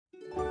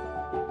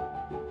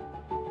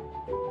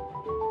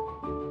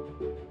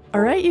All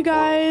right, you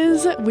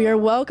guys, we are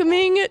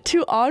welcoming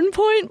to On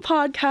Point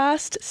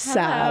Podcast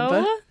Sab.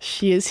 Hello.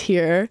 She is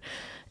here,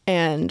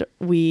 and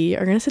we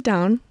are going to sit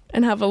down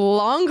and have a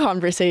long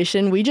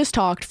conversation. We just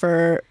talked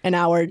for an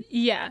hour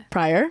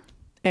prior,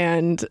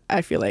 and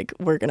I feel like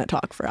we're going to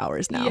talk for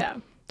hours now. Yeah.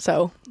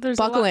 So There's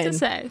buckle a lot in. to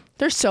say.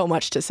 There's so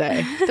much to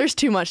say. There's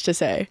too much to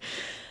say.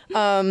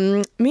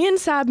 Me and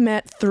Sab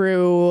met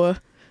through,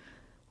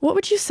 what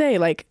would you say,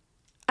 like,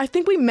 I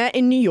think we met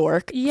in New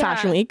York,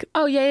 Fashion Week.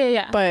 Oh,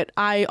 yeah. But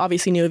I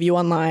obviously knew of you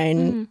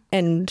online,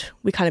 and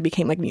we kind of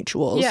became like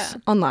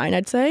mutuals online,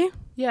 I'd say.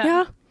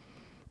 Yeah.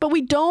 But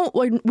we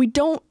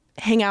don't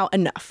hang out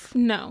enough.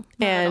 No.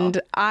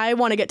 And I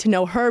want to get to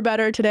know her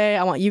better today.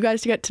 I want you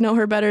guys to get to know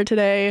her better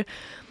today.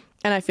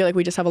 And I feel like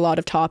we just have a lot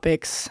of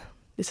topics.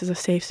 This is a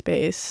safe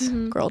space,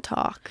 girl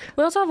talk.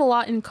 We also have a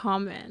lot in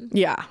common.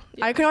 Yeah.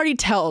 I can already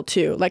tell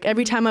too. Like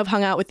every time I've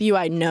hung out with you,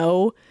 I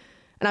know.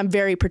 And I'm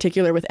very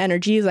particular with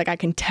energies. Like I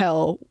can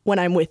tell when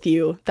I'm with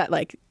you that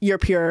like you're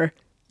pure.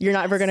 You're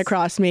not ever gonna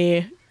cross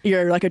me.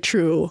 You're like a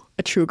true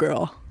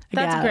girl.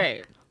 That's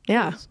great.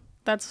 Yeah.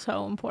 That's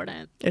so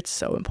important. It's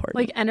so important.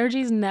 Like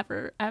energies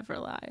never ever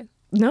lie.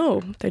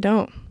 No, they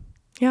don't.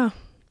 Yeah.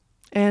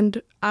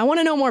 And I want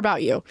to know more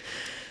about you.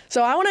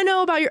 So I want to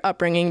know about your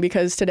upbringing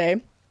because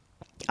today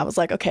I was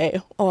like,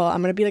 okay, well,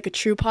 I'm going to be like a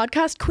true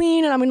podcast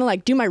queen and I'm going to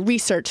like do my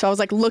research. So I was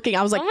like looking,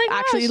 I was like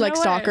actually like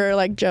stalker,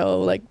 like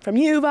Joe, like from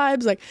you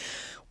vibes, like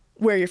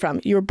where you're from.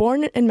 You were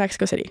born in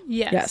Mexico City.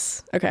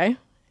 Yes. Okay.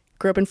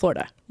 Grew up in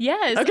Florida.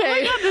 Yes. Okay. Oh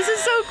my God, this is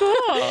so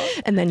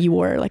cool. And then you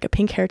wore like a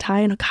pink hair tie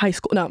in high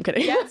school. No, I'm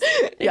kidding. Yes,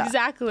 Yeah.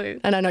 exactly.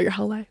 And I know your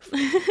whole life.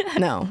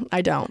 No,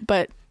 I don't.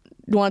 But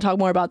you want to talk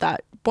more about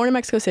that? Born in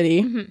Mexico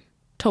City.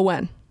 Till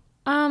when?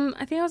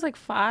 I think I was like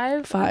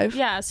 5. 5?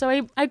 Yeah. So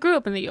I grew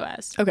up in the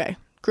U.S. Okay.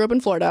 Grew up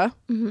in Florida.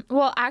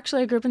 Well,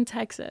 actually, I grew up in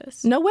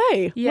Texas. No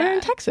way. Yeah. Where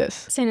in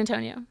Texas? San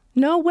Antonio.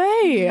 No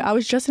way. I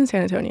was just in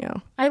San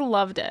Antonio. I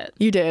loved it.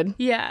 You did?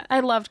 Yeah. I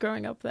loved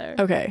growing up there.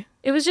 Okay.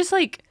 It was just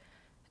like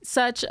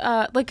such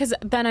like because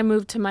then I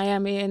moved to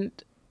Miami and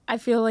I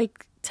feel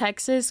like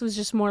Texas was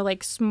just more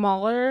like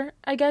smaller.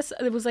 I guess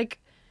it was like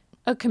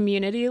a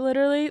community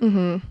literally,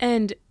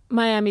 and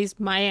Miami's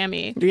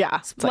Miami. Yeah.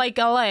 It's like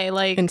LA,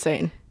 like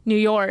insane. New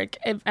York.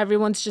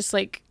 Everyone's just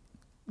like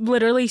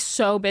literally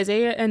so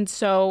busy and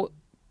so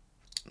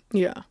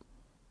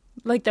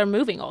like they're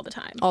moving all the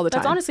time. All the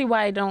time. That's honestly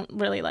why I don't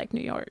really like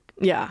New York.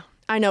 Yeah.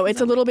 I know.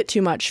 It's a little bit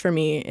too much for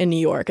me in New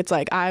York. It's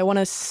like I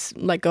want to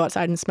like go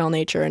outside and smell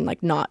nature and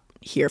like not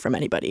hear from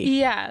anybody.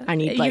 Yeah. I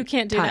need like you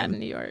can't do time. that in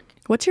New York.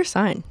 What's your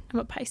sign? I'm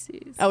a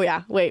Pisces. Oh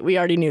yeah. Wait, we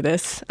already knew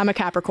this. I'm a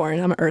Capricorn.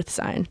 I'm an earth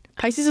sign.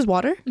 Pisces is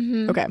water?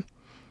 Okay.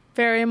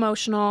 Very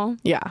emotional.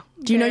 Yeah.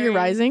 Do you know your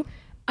rising?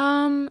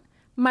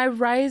 My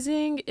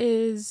rising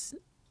is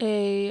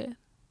a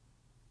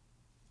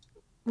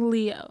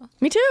Leo.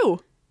 Me too.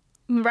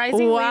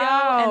 Rising Wow.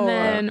 Leo, and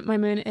then my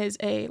moon is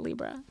a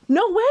Libra.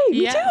 No way.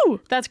 Me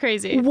too. That's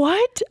crazy.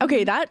 What?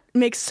 Okay, that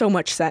makes so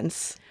much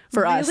sense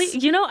for us.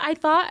 You know, I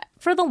thought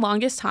for the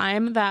longest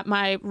time that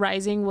my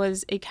rising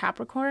was a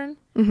Capricorn.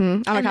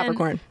 I'm a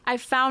Capricorn. I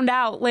found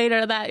out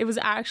later that it was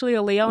actually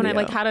a Leo, and I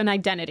like had an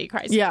identity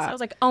crisis. Yeah. I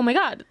was like, oh my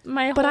God,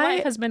 my whole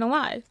life has been a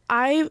lie.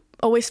 I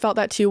always felt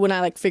that too when I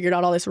like figured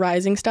out all this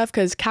rising stuff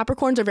because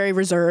Capricorns are very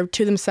reserved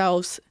to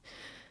themselves.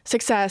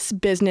 Success,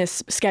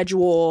 business,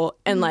 schedule,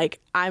 and like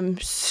I'm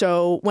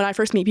so when I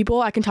first meet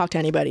people, I can talk to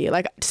anybody.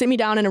 Like sit me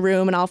down in a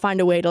room and I'll find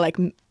a way to like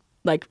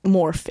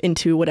morph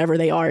into whatever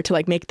they are to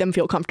like make them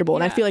feel comfortable.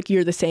 And I feel like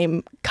you're the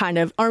same kind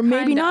of, or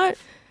maybe not.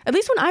 At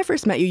least when I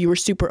first met you, you were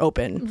super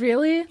open.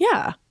 Really?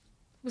 Yeah.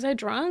 Was I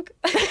drunk?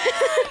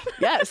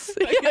 Yes.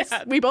 Yes.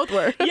 We both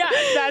were. Yeah,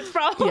 that's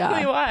probably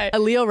why. A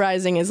Leo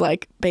rising is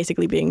like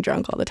basically being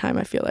drunk all the time,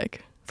 I feel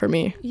like. For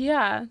me.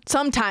 Yeah.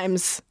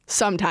 Sometimes.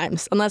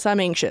 Unless I'm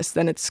anxious,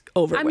 then it's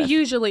over I'm with.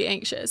 usually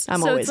anxious.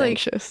 I'm always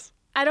anxious.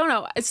 I don't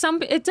know.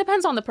 It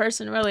depends on the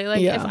person, really.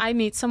 Like, if I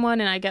meet someone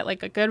and I get,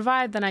 like, a good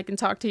vibe, then I can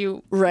talk to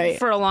you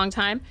for a long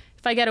time.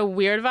 If I get a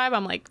weird vibe,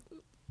 I'm like...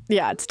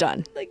 Yeah, it's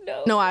done. Like,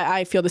 no. No,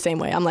 I feel the same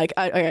way. I'm like,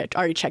 I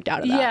already checked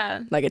out of that.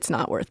 Yeah. Like, it's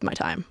not worth my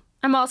time.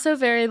 I'm also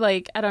very,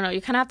 like, I don't know.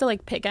 You kind of have to,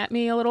 like, pick at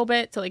me a little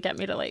bit to, like, get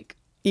me to, like...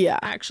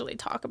 actually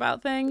talk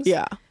about things.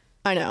 Yeah,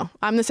 I know.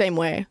 I'm the same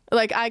way.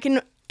 Like,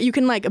 you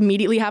can like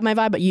immediately have my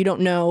vibe, but you don't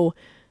know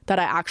that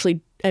I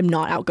actually am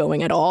not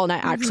outgoing at all, and I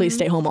actually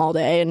stay home all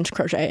day and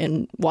crochet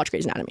and watch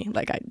Grey's Anatomy.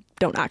 Like I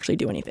don't actually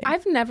do anything.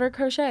 I've never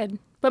crocheted,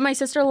 but my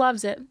sister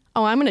loves it.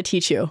 Oh, I'm gonna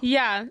teach you.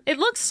 Yeah, it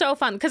looks so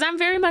fun because I'm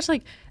very much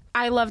like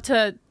I love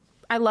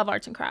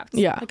arts and crafts.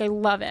 Yeah, like I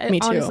love it. Me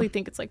too. I honestly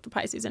think it's like the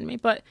Pisces in me,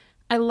 but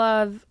I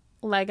love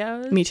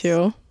Legos. Me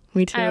too.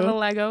 I have a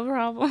Lego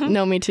problem.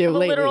 No, me too. A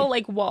literal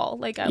like wall,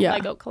 like a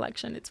Lego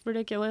collection. It's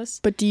ridiculous.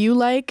 But do you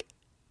like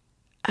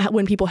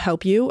when people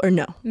help you or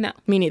no? No.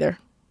 Me neither.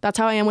 That's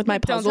how I am with my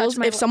puzzles.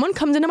 If someone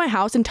comes into my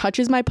house and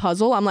touches my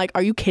puzzle, I'm like,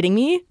 are you kidding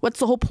me? What's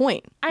the whole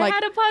point? I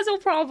had a puzzle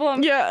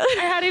problem. Yeah.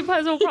 I had a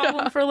puzzle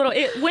problem for a little.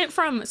 It went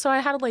from, so I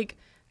had like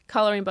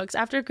coloring books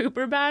after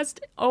Cooper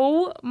passed.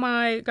 Oh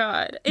my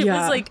God. It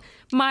was like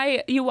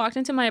you walked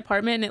into my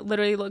apartment and it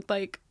literally looked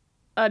like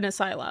an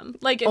asylum.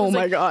 Like, it was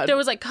my God. There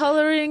was like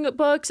coloring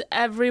books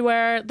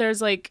everywhere.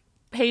 There's like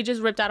pages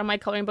ripped out of my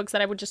coloring books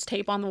that I would just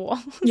tape on the wall.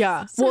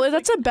 Yeah. So well,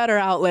 that's a better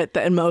outlet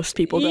than most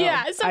people, though.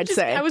 Yeah. So I'd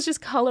say. I was just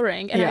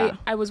coloring, and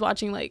I was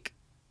watching like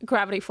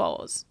Gravity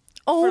Falls.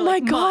 Oh for, my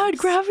like, God, months.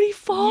 Gravity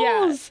Falls.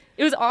 Yeah.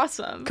 It was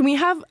awesome. Can we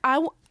have, I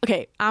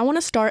want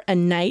to start a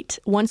night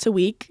once a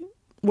week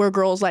where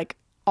girls like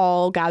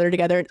all gather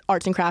together,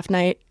 arts and craft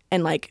night,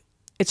 and like,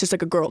 it's just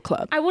like a girl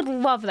club. I would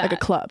love that. Like a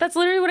club. That's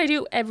literally what I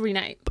do every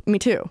night. Me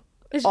too.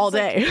 It's all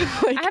just, day.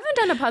 Like, I haven't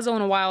done a puzzle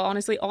in a while,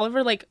 honestly.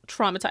 Oliver like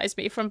traumatized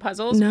me from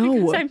puzzles. No.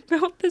 Because I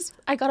built this,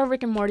 I got a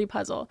Rick and Morty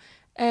puzzle,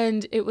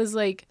 and it was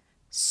like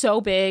so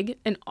big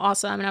and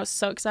awesome, and I was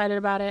so excited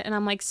about it, and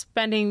I'm like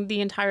spending the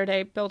entire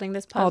day building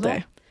this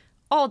puzzle.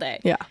 All day.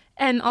 Yeah.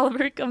 And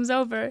Oliver comes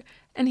over,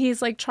 and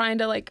he's like trying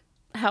to like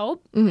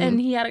help,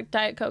 and he had a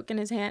Diet Coke in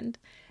his hand,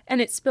 and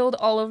it spilled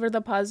all over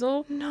the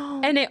puzzle. No.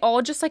 And it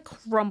all just like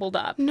crumbled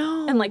up.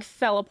 No. And like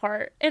fell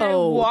apart. And I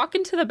walk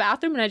into the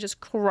bathroom and I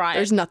just cried.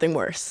 There's nothing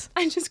worse.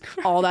 I just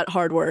cried. All that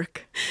hard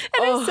work.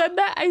 And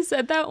I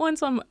said that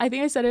once on, I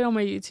think I said it on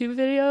my YouTube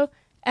video.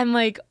 And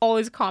like all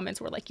his comments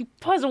were like, "You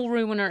puzzle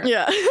ruiner."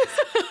 Yeah.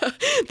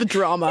 The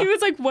drama. He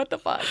was like, "What the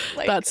fuck?"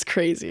 Like, that's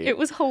crazy. It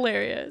was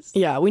hilarious.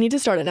 Yeah, we need to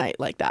start a night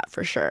like that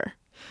for sure.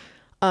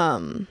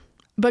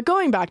 But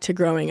going back to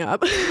growing up,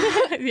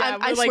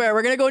 I swear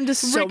we're gonna go into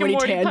so many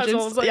tangents.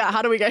 Puzzles, like, yeah,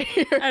 how do we get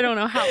here? I don't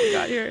know how we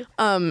got here.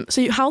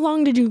 So how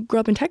long did you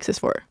grow up in Texas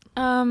for?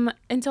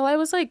 Until I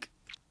was like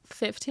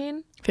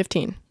 15.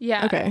 15.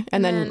 Yeah. Okay,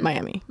 and then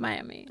Miami.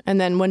 Miami.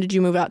 And then when did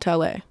you move out to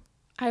LA?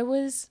 I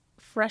was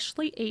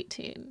freshly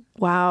 18.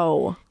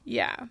 Wow.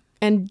 Yeah.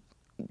 And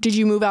did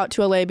you move out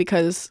to LA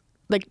because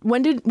like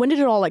when did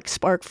it all like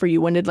spark for you?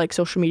 When did like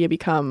social media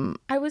become?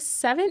 I was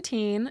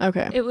 17.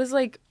 Okay. It was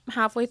like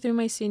halfway through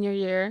my senior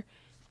year,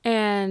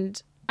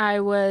 and I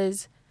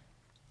just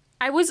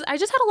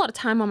had a lot of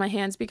time on my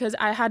hands because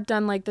I had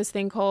done like this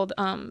thing called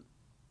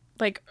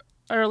like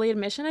early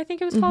admission, I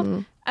think it was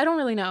called. I don't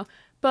really know.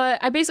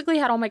 But I basically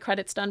had all my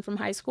credits done from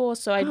high school,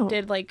 so I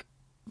did like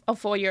a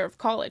full year of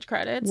college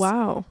credits.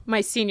 Wow.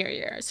 My senior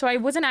year. So I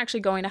wasn't actually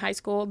going to high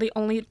school. The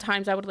only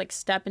times I would like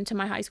step into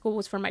my high school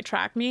was for my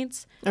track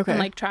meets and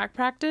like track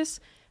practice.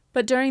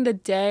 But during the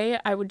day,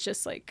 I would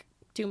just like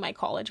do my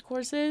college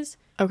courses.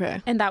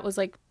 Okay. And that was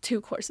like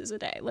 2 courses a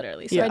day,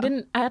 literally. So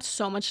I had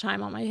so much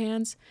time on my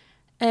hands.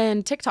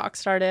 And TikTok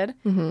started.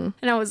 And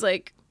I was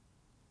like,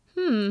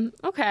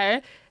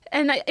 okay.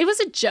 And it was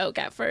a joke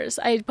at first.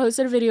 I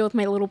posted a video with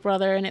my little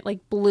brother and it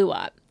like blew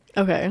up.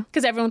 Okay.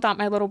 Because everyone thought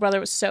my little brother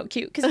was so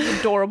cute because he's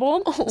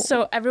adorable.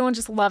 So everyone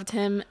just loved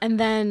him. And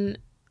then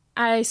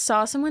I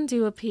saw someone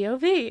do a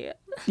POV.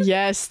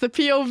 Yes, the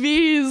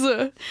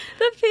POVs.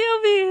 The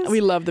POVs.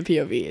 We love the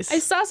POVs. I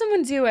saw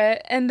someone do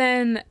it, and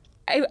then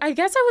I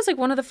guess I was like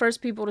one of the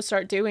first people to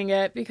start doing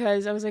it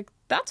because I was like,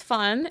 that's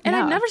fun. And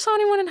I never saw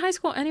anyone in high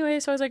school anyway,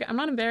 so I was like, I'm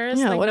not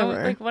embarrassed. Yeah, like, whatever.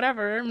 No, like,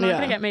 whatever. I'm not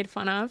going to get made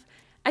fun of.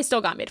 I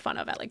still got made fun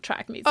of at like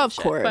track meets Of and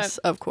shit, course,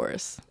 but of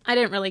course. I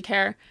didn't really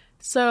care.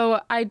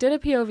 So I did a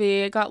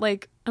POV. It got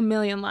like 1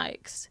 million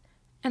likes.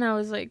 And I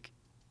was like,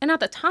 and at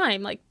the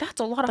time, like,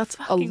 that's a lot of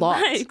fucking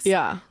likes.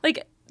 Yeah.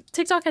 Like,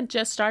 TikTok had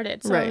just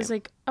started. So I was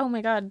like, oh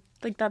my God,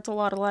 like, that's a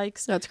lot of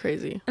likes. That's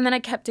crazy. And then I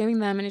kept doing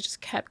them and it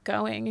just kept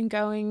going and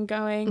going and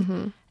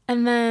going.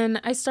 And then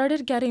I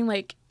started getting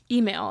like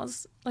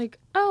emails like,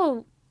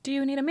 oh, do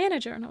you need a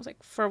manager? And I was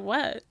like, for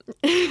what?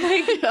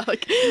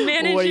 Like,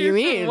 manager what do you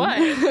mean? For what?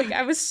 Like,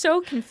 I was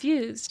so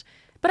confused.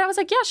 But I was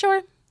like, yeah,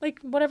 sure. Like,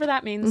 whatever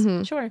that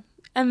means. Sure.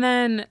 And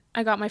then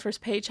I got my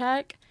first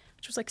paycheck,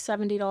 which was like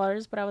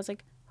 $70. But I was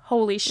like,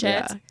 holy shit.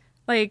 Yeah.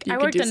 Like, I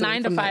worked a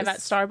 9 to 5 at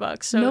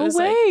Starbucks. So no it was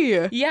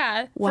way. Like,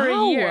 yeah. For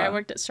a year, I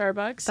worked at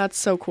Starbucks. That's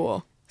so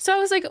cool. So I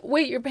was like,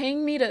 wait, you're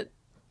paying me to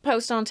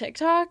post on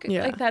TikTok?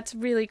 Yeah. Like, that's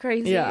really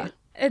crazy. Yeah.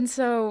 And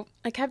so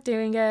I kept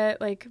doing it.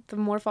 Like, the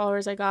more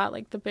followers I got,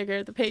 like, the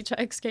bigger the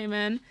paychecks came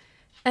in.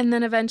 And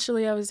then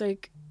eventually I was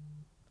like,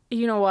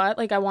 you know what?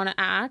 Like, I want to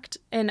act.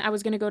 And I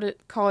was going to go to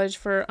college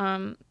for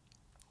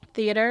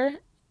theater.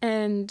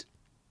 And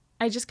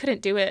I just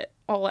couldn't do it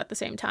all at the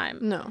same time.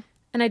 No.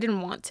 And I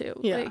didn't want to.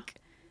 Yeah. Like,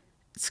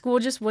 school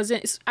just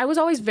wasn't... I was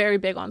always very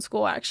big on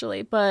school,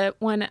 actually. But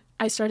when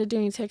I started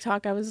doing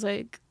TikTok, I was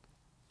like,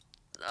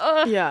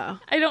 yeah.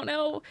 I don't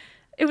know.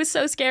 It was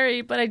so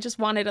scary, but I just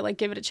wanted to, like,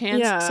 give it a chance.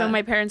 Yeah. So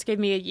my parents gave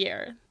me a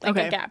year, like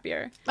a gap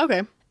year.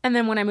 Okay. And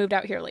then when I moved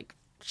out here, like,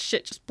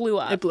 shit just blew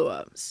up. It blew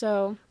up.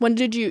 So... When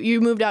did you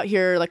moved out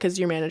here, like, because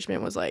your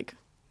management was like...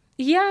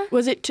 Yeah.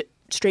 Was it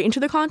straight into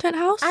the content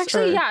house?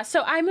 Actually, yeah.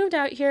 So I moved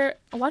out here.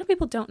 A lot of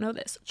people don't know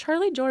this.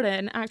 Charlie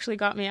Jordan actually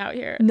got me out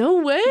here.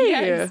 No way.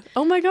 Yes.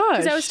 Oh my gosh.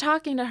 Because I was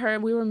talking to her.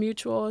 We were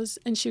mutuals,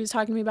 and she was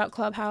talking to me about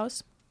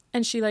Clubhouse.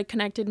 And she, like,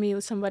 connected me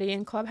with somebody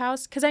in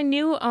Clubhouse. Because I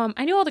knew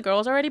all the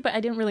girls already, but I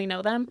didn't really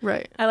know them.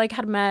 Right. I, like,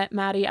 had met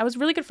Maddie. I was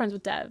really good friends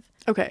with Dev.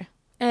 Okay.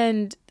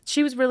 And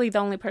she was really the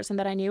only person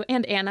that I knew,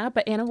 and Anna,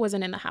 but Anna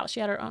wasn't in the house. She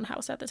had her own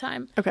house at the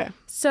time. Okay.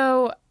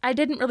 So I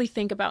didn't really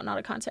think about not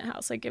a content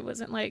house. Like, it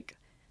wasn't like,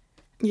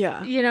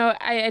 Yeah. you know,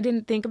 I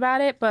didn't think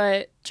about it,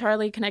 but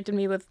Charlie connected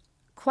me with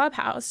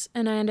Clubhouse,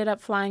 and I ended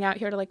up flying out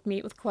here to like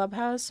meet with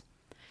Clubhouse,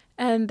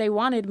 and they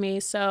wanted me,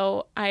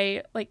 so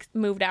I like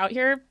moved out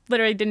here.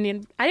 Literally I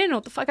didn't know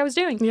what the fuck I was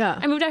doing. Yeah.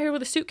 I moved out here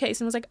with a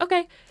suitcase and was like,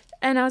 okay.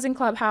 And I was in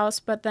Clubhouse,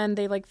 but then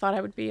they like thought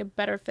I would be a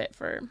better fit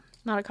for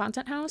not a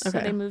content house, so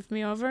they moved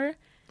me over.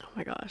 Oh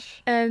my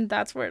gosh. And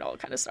that's where it all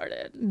kind of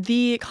started.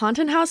 The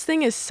content house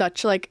thing is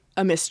such like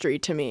a mystery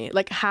to me.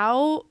 Like,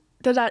 how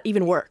does that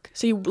even work?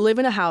 So you live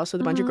in a house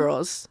with a bunch of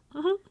girls,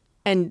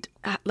 and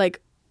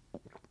like,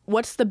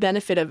 what's the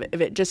benefit of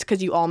it? Just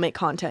because you all make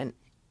content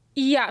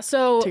Yeah,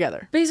 so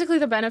together. basically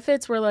the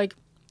benefits were like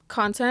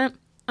content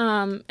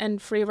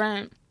and free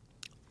rent.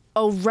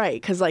 Oh,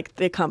 right, because like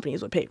the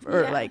companies would pay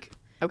for, or like,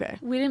 okay.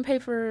 We didn't pay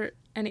for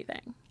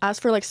anything. As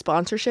for like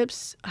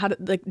sponsorships, how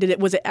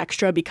was it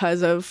extra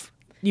because of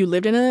you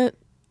lived in a?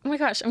 Oh my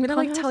gosh, I'm gonna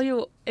like tell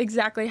you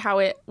exactly how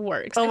it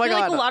works. Oh my I feel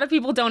God. like a lot of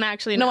people don't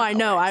actually know. No, I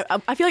know.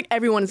 I feel like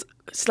everyone's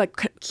like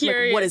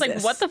Curious, Like, what is like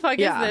this? what the fuck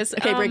is this?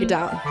 Okay, break it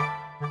down.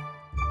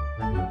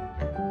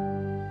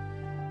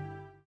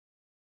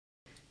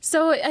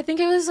 So I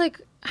think it was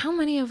like, how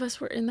many of us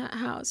were in that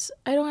house?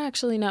 I don't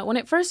actually know. When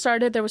it first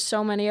started, there was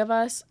so many of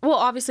us. Well,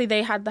 obviously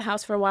they had the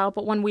house for a while,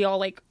 but when we all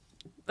like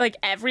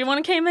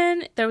everyone came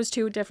in, there was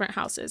 2 different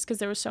houses because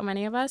there were so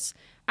many of us.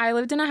 I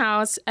lived in a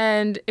house,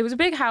 and it was a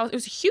big house. It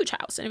was a huge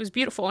house, and it was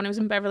beautiful, and it was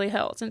in Beverly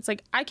Hills. And it's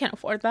like, I can't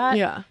afford that.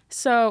 Yeah.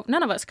 So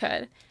none of us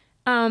could.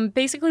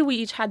 Basically, we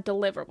each had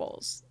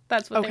deliverables.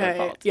 That's what they were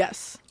called.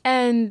 Yes.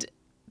 And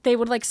they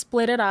would like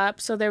split it up.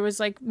 So there was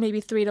like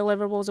maybe 3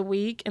 deliverables a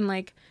week, and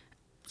like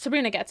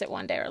Sabrina gets it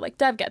one day, or like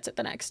Dev gets it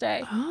the next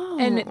day. Oh.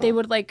 And they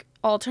would like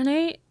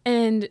alternate,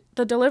 and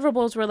the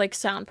deliverables were like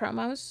sound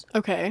promos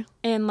Okay.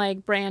 and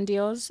like brand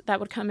deals that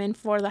would come in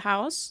for the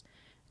house,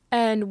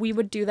 and we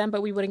would do them,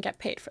 but we wouldn't get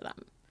paid for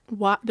them.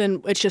 What?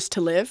 Then it's just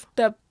to live?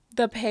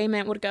 The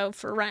payment would go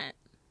for rent.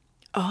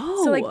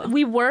 Oh. So like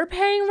we were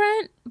paying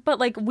rent, but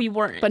like we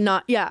weren't. But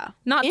not, yeah.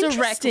 Not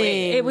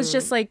directly. It was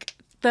just like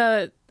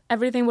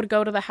everything would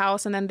go to the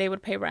house, and then they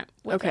would pay rent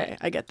with it.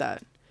 I get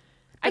that.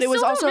 But it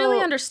was also don't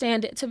really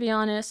understand it, to be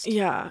honest.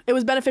 Yeah, it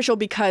was beneficial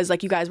because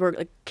like you guys were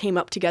like came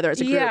up together as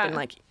a group and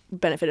like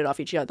benefited off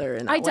each other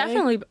in that way.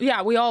 Definitely,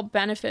 we all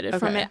benefited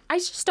from it. I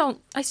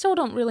still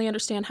don't really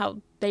understand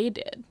how they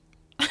did.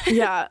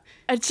 Yeah,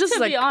 it's just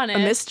like a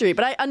mystery,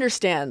 but I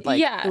understand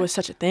like it was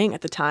such a thing at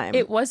the time.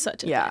 It was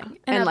such a thing.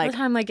 And at like, the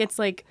time, like it's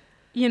like,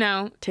 you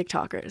know,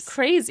 TikTokers.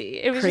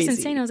 Crazy. It was just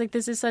insane. I was like,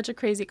 this is such a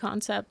crazy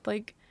concept.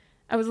 Like,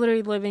 I was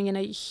literally living in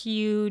a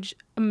huge,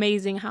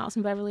 amazing house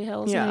in Beverly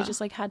Hills, and I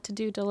just like had to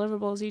do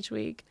deliverables each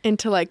week. And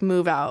to like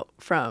move out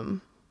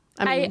from,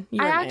 I mean,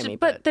 you were in Miami,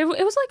 but it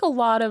was like a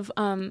lot of,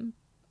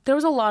 there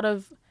was a lot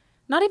of,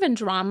 not even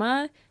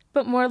drama,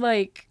 but more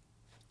like,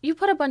 you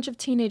put a bunch of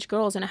teenage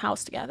girls in a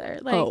house together.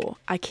 Like, oh,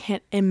 I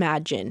can't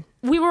imagine.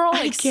 We were all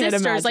like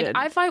sisters. Imagine. Like,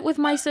 I fight with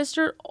my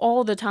sister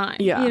all the time.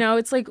 Yeah. You know,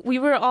 it's like we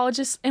were all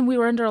just, and we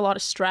were under a lot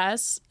of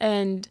stress,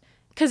 and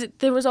because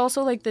there was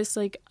also like this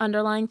like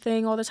underlying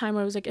thing all the time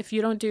where it was like, if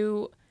you don't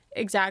do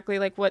exactly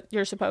like what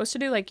you're supposed to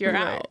do, like you're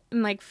out,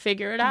 and like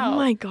figure it out. Oh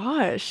my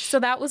gosh. So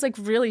that was like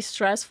really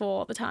stressful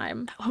all the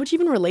time. How would you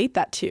even relate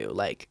that to?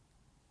 Like,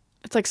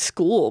 it's like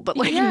school, but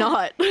like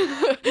not. No,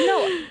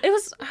 it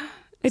was.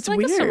 It's like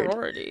weird. A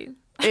sorority.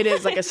 It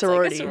is like a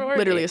sorority. Like a sorority.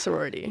 Literally a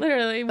sorority.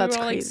 Literally, we were all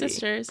crazy. like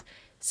sisters.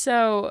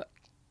 So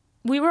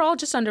we were all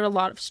just under a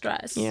lot of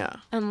stress. Yeah.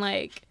 And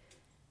like,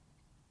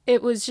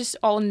 it was just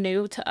all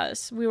new to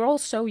us. We were all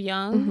so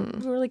young.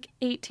 Mm-hmm. We were like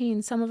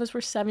 18. Some of us were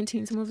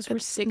 17. Some of us were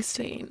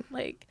 16. Insane.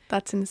 Like,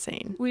 that's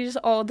insane. We just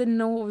all didn't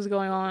know what was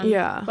going on.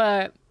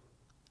 Yeah.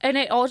 And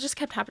it all just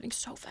kept happening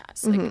so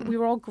fast. Like, we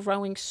were all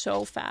growing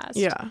so fast.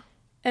 Yeah.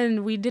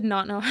 And we did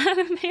not know how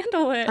to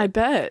handle it. I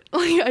bet.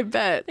 I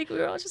bet. Like, we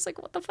were all just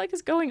like, what the fuck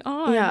is going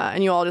on? Yeah,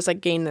 and you all just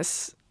like gained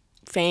this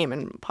fame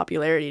and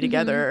popularity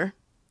together.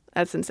 Mm-hmm.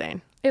 That's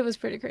insane. It was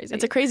pretty crazy.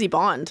 It's a crazy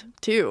bond,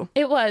 too.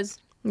 It was.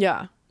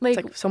 Yeah. Like,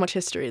 it's like so much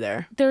history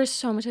there. There is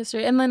so much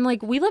history. And then,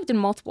 like, we lived in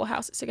multiple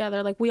houses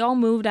together. Like, we all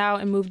moved out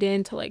and moved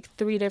into, like,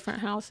 3 different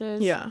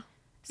houses. Yeah.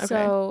 Okay.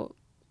 So,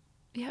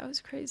 yeah, it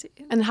was crazy.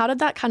 And how did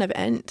that kind of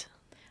end?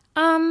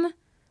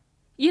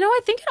 You know, I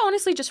think it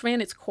honestly just ran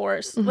its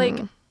course. Mm-hmm.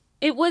 Like,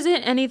 it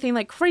wasn't anything,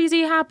 like,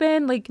 crazy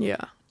happened. Like, yeah.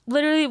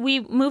 Literally,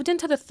 we moved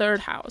into the 3rd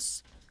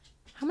house.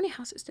 How many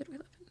houses did we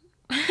live in?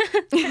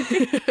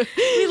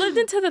 We lived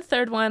into the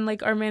 3rd one.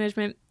 Like, our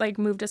management, like,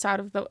 moved us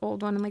out of the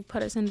old one and, like,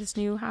 put us in this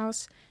new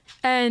house.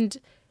 And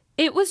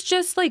it was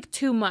just, like,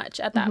 too much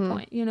at that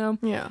point, you know?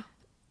 Yeah.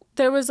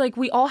 There was, like,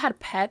 we all had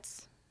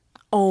pets.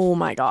 Oh,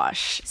 my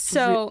gosh.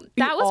 So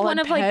that was one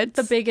of, like,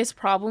 the biggest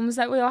problems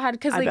that we all had.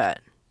 Because, like, I bet.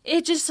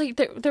 It just, like,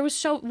 there was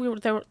so,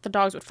 the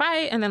dogs would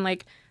fight, and then,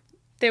 like,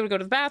 they would go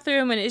to the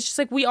bathroom, and it's just,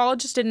 like, we all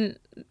just didn't,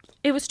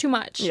 it was too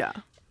much. Yeah.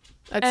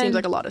 It seems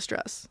like a lot of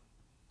stress.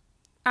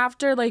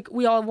 After, like,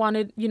 we all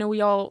wanted, you know, we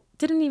all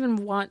didn't even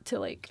want to,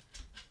 like,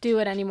 do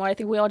it anymore. I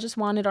think we all just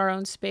wanted our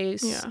own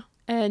space. Yeah.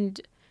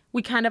 And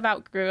we kind of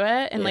outgrew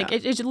it. And like,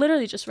 it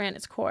literally just ran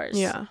its course.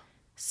 Yeah.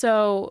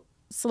 So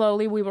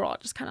slowly we were all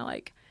just kind of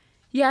like,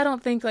 yeah, I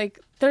don't think like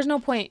there's no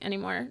point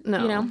anymore.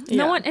 No. You know?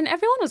 No one, and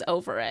everyone was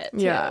over it.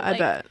 Too. Yeah, like, I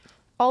bet.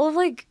 All of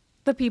like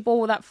the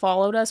people that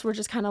followed us were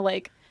just kind of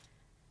like,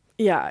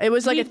 yeah, it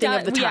was like a thing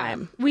of the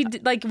time.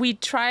 We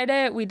tried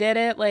it, we did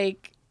it.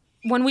 Like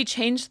when we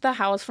changed the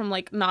house from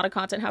like not a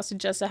content house to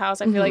just a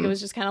house, I feel like it was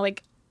just kind of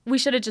like we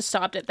should have just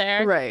stopped it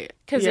there, right?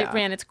 Because it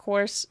ran its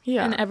course,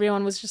 and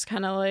everyone was just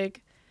kind of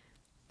like,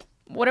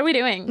 "What are we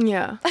doing?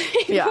 Yeah,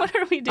 what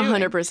are we doing?"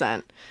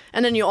 100%.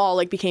 And then you all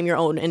like became your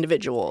own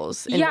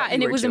individuals.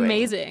 And it was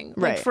amazing.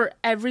 Right. Like for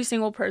every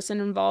single person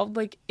involved,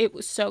 like it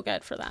was so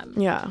good for them.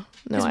 Yeah,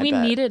 because we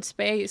needed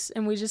space,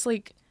 and we just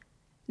like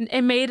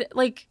it made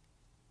like.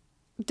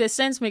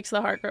 Distance makes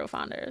the heart grow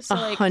fonder. So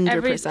like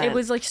 100%. It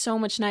was like so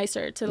much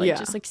nicer to like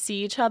just like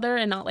see each other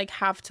and not like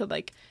have to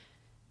like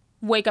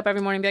wake up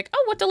every morning and be like,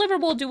 oh, what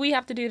deliverable do we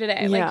have to do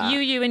today? Like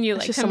you and you.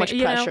 Like just so much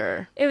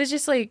pressure. It was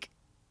just like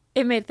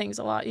it made things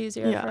a lot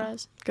easier for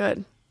us.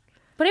 Good.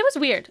 But it was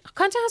weird.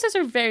 Content houses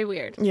are very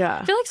weird. Yeah.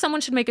 I feel like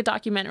someone should make a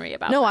documentary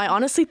about them. them. I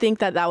honestly think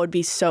that would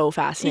be so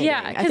fascinating.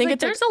 Yeah, I think like,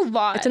 there's a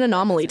lot. It's an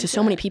anomaly to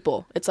so many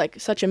people. It's like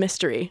such a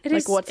mystery. It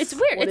is. It's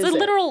weird. It's a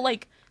literal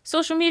like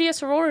social media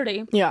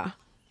sorority. Yeah.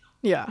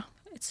 Yeah.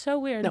 It's so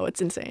weird. No,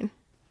 it's insane.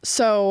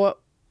 So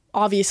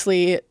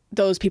obviously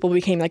those people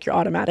became like your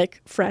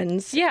automatic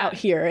friends out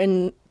here.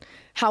 And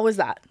how was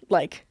that?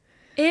 Like,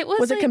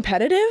 was it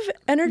competitive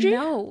energy?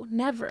 No,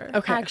 never.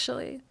 Okay.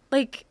 Actually.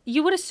 Like,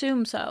 you would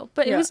assume so,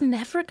 but it was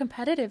never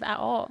competitive at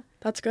all.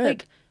 That's good.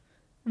 Like,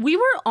 we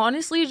were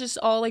honestly just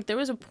all like, there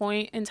was a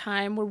point in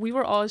time where we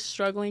were all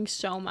struggling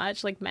so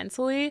much, like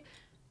mentally,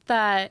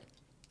 that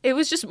it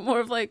was just more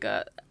of like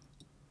a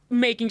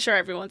making sure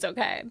everyone's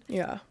okay.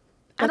 Yeah.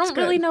 I don't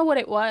really know what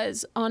it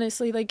was,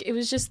 honestly. Like, it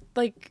was just,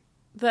 like,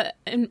 the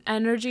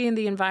energy and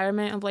the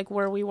environment of, like,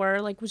 where we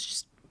were, like, was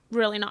just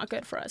really not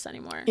good for us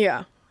anymore.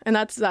 Yeah. And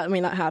that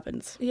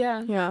happens.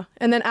 Yeah. Yeah.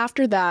 And then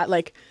after that,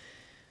 like,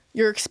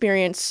 your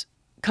experience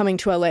coming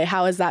to LA,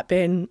 how has that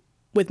been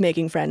with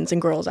making friends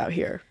and girls out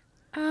here?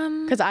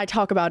 Because I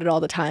talk about it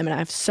all the time, and I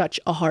have such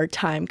a hard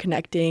time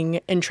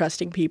connecting and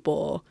trusting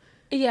people.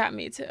 Yeah,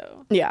 me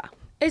too. Yeah.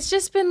 It's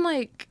just been,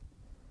 like,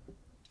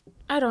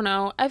 I don't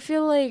know. I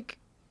feel like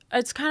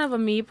it's kind of a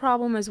me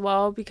problem as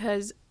well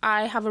because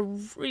I have a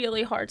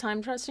really hard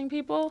time trusting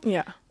people.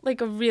 Yeah.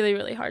 Like a really,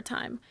 really hard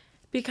time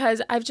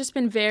because I've just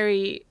been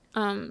very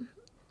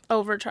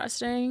over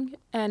trusting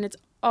and it's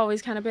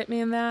always kind of bit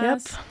me in the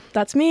ass. Yep.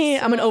 That's me.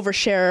 So, I'm an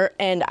oversharer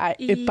and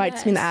it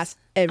bites me in the ass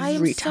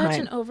every time. I'm such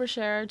an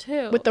oversharer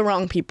too. With the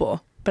wrong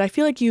people. But I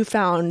feel like you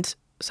found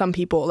some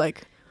people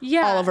like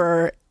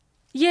Oliver.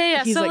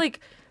 Yeah. So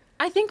like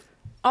I think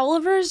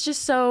Oliver is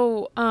just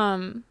so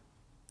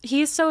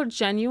he's so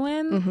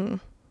genuine. Mm-hmm.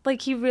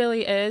 Like, he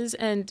really is.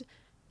 And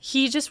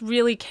he just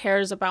really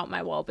cares about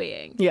my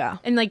well-being. Yeah.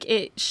 And, like,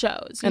 it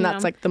shows. And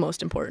that's, like, the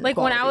most important like,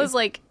 quality. When I was,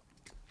 like,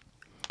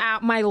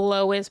 at my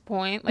lowest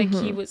point, like,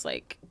 he was,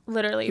 like,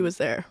 literally... He was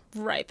there.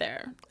 Right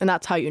there. And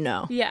that's how you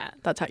know. Yeah.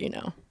 That's how you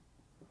know.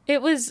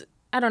 It was...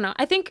 I don't know.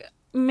 I think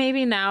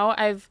maybe now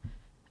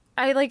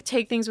I, like,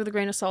 take things with a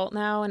grain of salt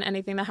now. And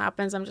anything that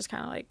happens, I'm just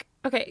kind of like...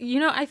 Okay, you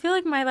know, I feel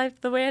like my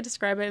life... The way I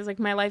describe it is, like,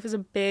 my life is a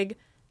big...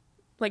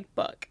 like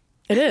book.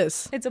 It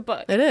is. It's a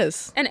book. It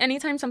is. And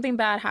anytime something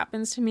bad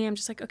happens to me, I'm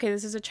just like, okay,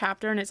 this is a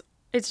chapter and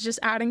it's just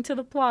adding to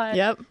the plot.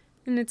 Yep.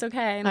 And it's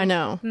okay. And I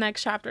know.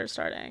 Next chapter is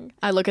starting.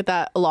 I look at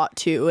that a lot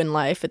too in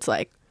life. It's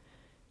like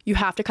you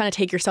have to kind of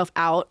take yourself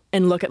out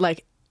and look at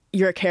like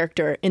you're a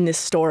character in this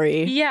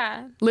story.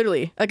 Yeah.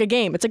 Literally. Like a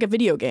game. It's like a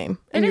video game.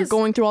 And you're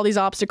going through all these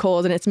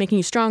obstacles and it's making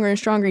you stronger and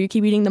stronger. You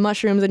keep eating the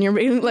mushrooms and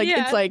you're like,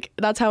 it's like,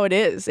 that's how it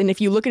is. And if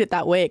you look at it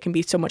that way, it can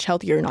be so much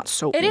healthier, not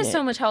so It is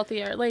so much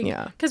healthier. Like,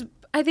 because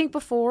I think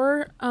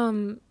before,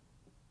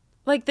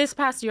 like this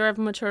past year, I've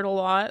matured a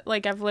lot.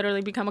 Like I've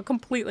literally become a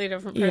completely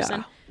different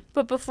person. Yeah.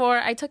 But before,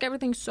 I took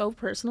everything so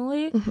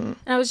personally. Mm-hmm.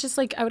 And I was just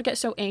like, I would get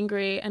so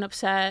angry and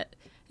upset.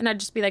 And I'd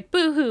just be like,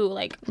 boo-hoo,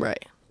 like,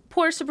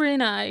 poor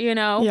Sabrina, you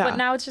know? Yeah. But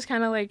now it's just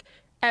kind of like,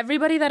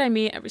 everybody that I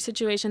meet, every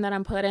situation that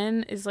I'm put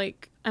in is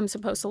like, I'm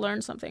supposed to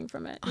learn something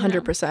from it.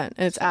 100%.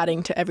 And it's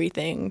adding to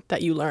everything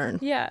that you learn.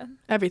 Yeah.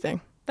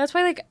 Everything. That's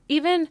why, like,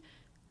 even,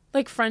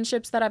 like,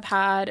 friendships that I've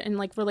had and,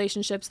 like,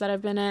 relationships that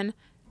I've been in,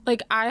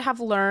 like, I have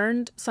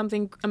learned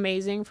something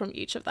amazing from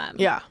each of them.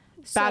 Yeah.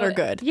 Bad or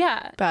good.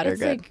 Yeah. Bad or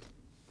good. Like,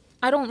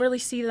 I don't really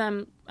see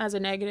them as a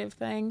negative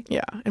thing.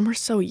 Yeah. And we're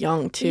so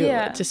young, too.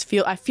 Yeah.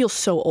 I feel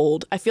so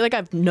old. I feel like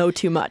I know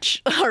too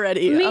much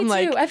already. Me too.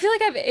 Like, I feel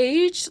like I've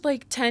aged,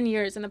 like, 10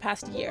 years in the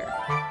past year.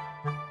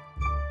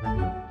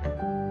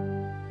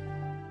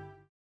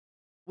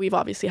 We've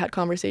obviously had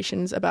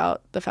conversations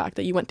about the fact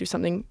that you went through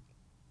something,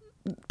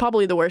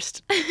 probably the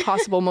worst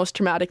possible, most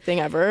traumatic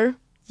thing ever.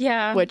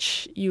 Yeah.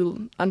 Which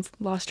you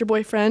lost your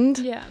boyfriend.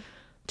 Yeah.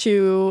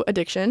 To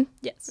addiction.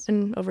 Yes.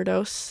 And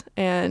overdose.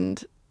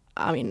 And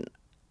I mean,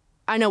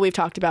 I know we've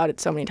talked about it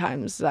so many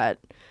times that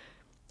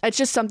it's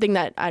just something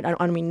that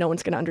I mean, no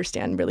one's going to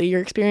understand really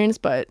your experience,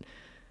 but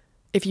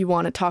if you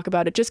want to talk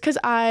about it, just because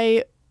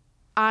I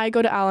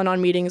go to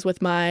Al-Anon meetings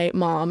with my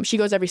mom. She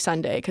goes every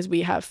Sunday because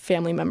we have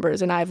family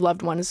members, and I have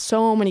loved ones,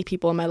 so many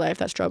people in my life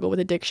that struggle with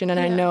addiction, and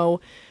I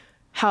know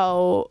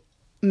how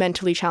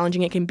mentally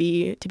challenging it can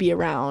be to be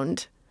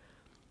around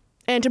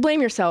and to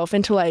blame yourself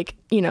and to like,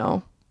 you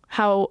know,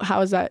 how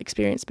has that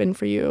experience been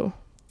for you?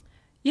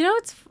 You know,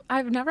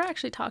 I've never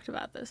actually talked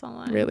about this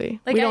online. Really?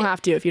 Like, we don't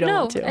have to if you don't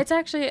want to. No, it's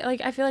actually,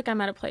 like, I feel like I'm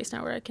at a place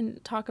now where I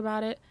can talk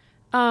about it.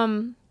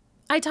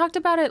 I talked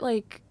about it,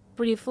 like,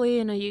 briefly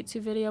in a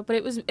YouTube video, but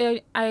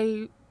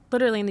I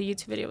literally in the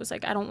YouTube video was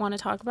like, I don't want to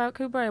talk about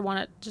Cooper. I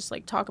want to just,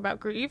 like, talk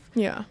about grief.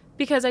 Yeah.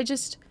 Because I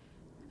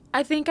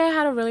think I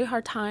had a really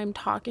hard time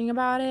talking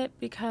about it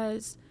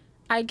because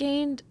I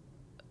gained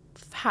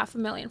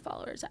 500,000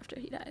 followers after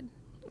he died.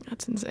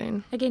 That's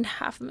insane. I gained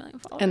 500,000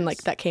 followers. And,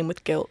 like, that came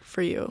with guilt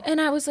for you. And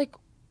I was like,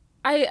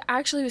 I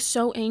actually was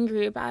so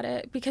angry about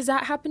it because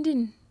that happened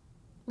in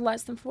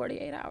less than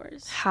 48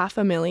 hours.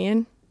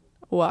 500,000?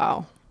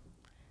 Wow.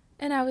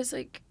 And I was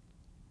like,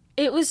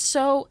 I was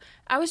so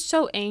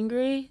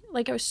angry.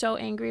 Like, I was so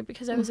angry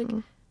because I was like,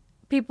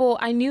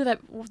 I knew that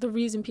the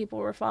reason people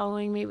were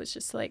following me was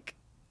just like,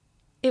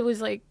 it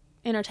was like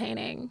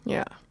entertaining.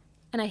 Yeah.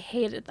 And I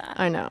hated that.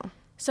 I know.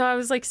 So I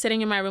was like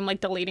sitting in my room, like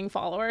deleting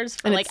followers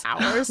for like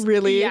hours.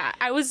 Really? Yeah.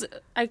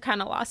 I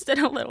kind of lost it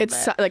a little bit.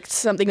 It's like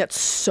something that's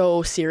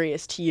so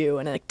serious to you,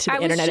 and like to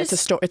the internet, it's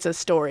a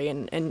story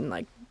and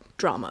like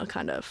drama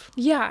kind of.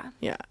 Yeah.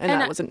 Yeah.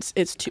 And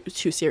it's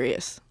too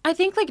serious. I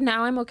think like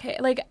now I'm okay.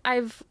 Like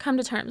I've come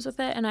to terms with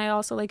it, and I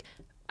also like,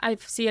 I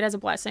see it as a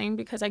blessing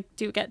because I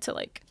do get to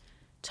like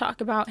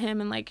talk about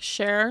him and like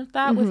share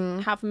that with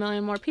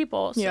 500,000 more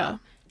people. So yeah.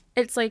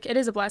 It's like, it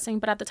is a blessing,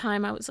 but at the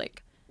time I was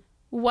like,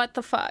 what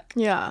the fuck?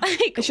 Yeah.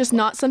 Like, it's just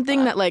not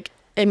something that like,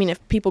 I mean,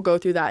 if people go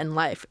through that in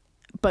life,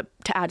 but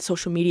to add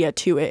social media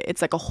to it,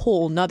 it's like a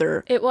whole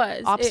nother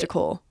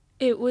obstacle.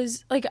 It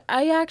was like,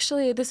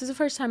 this is the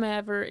first time I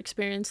ever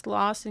experienced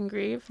loss and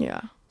grief.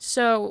 Yeah.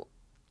 So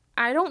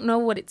I don't know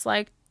what it's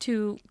like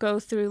to go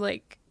through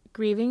like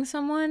grieving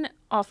someone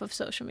off of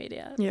social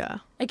media. Yeah.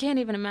 I can't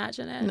even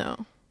imagine it.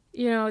 No.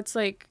 You know, it's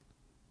like,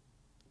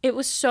 it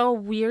was so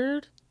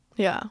weird.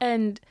 Yeah.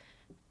 And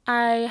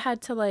I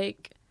had to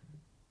like,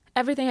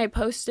 everything I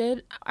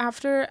posted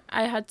after,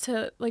 I had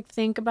to like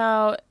think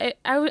about it.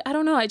 I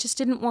don't know. I just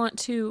didn't want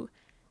to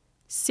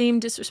seem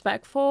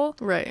disrespectful.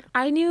 Right.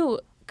 I knew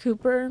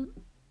Cooper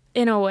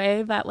in a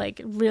way that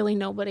like really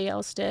nobody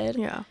else did.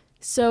 Yeah.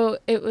 So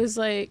it was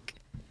like,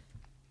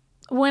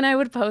 when I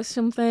would post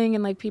something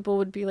and like people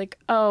would be like,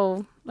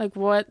 oh, like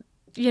what,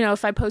 you know,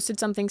 if I posted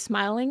something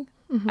smiling,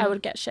 I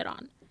would get shit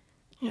on.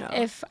 Yeah.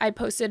 If I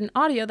posted an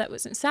audio that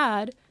wasn't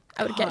sad,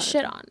 I would get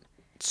shit on.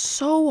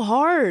 So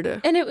hard.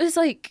 And it was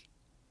like,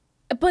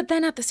 but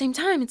then at the same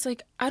time, it's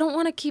like, I don't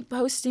want to keep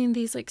posting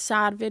these like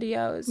sad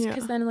videos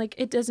because then like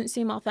it doesn't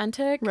seem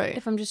authentic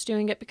if I'm just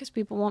doing it because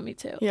people want me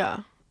to.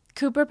 Yeah.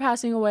 Cooper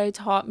passing away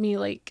taught me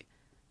like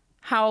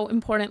how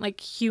important like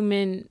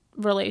human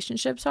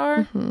relationships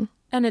are.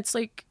 And it's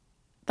like,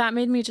 that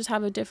made me just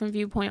have a different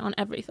viewpoint on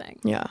everything.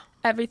 Yeah.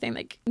 Everything.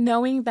 Like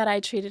knowing that I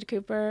treated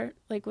Cooper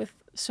like with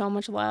so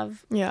much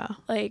love. Yeah.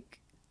 Like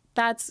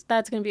that's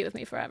going to be with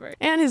me forever.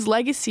 And his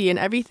legacy and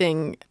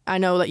everything. I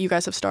know that you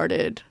guys have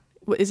started.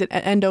 Is it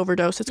End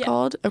Overdose? It's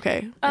called. Okay,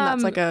 and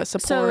that's like a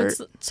support.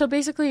 So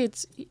basically,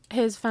 it's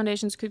his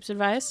foundation's Coop's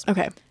Advice.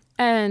 Okay.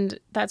 And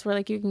that's where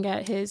like you can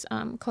get his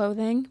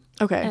clothing.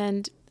 Okay.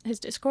 And his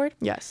Discord.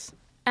 Yes.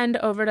 End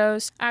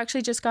Overdose. I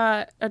actually just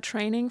got a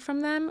training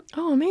from them.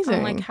 Oh, amazing!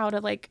 On like how to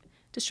like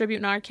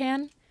distribute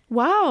Narcan.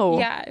 Wow.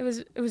 Yeah, it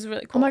was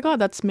really cool. Oh my god,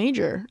 that's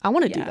major. I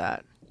want to do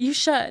that. You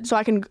should. So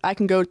I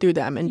can go through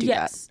them and do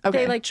that. Okay.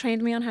 They like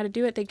trained me on how to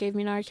do it. They gave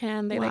me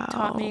Narcan. They like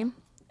taught me,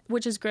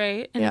 which is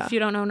great. And if you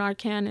don't know,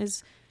 Narcan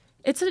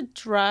it's a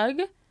drug.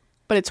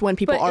 But it's when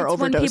people are overdosing.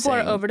 When people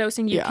are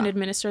overdosing, you can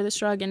administer this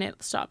drug and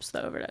it stops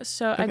the overdose.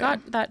 So I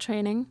got that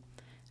training.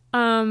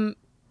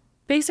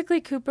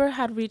 Basically, Cooper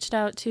had reached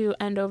out to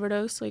End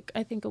Overdose like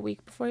I think a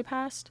week before he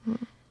passed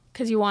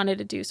because he wanted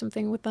to do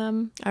something with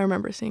them. I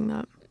remember seeing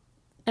that.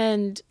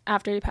 And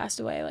after he passed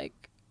away, like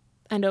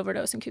End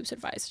Overdose and Coop's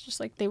Advice, just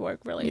like they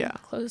work really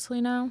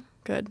closely now.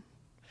 Good.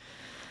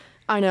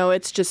 I know,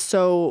 it's just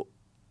so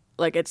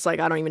like, it's like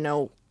I don't even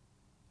know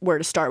where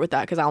to start with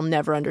that because I'll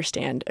never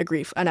understand a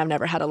grief, and I've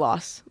never had a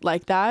loss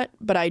like that.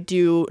 But I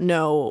do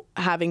know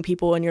having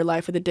people in your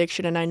life with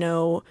addiction, and I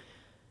know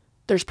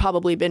there's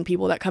probably been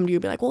people that come to you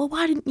and be like, well,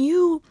 why didn't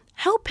you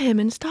help him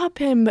and stop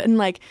him? And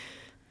like,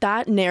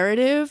 that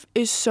narrative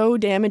is so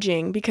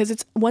damaging because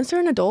it's once they're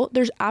an adult,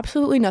 there's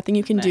absolutely nothing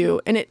you can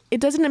do. And it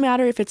doesn't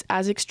matter if it's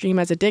as extreme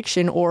as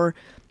addiction or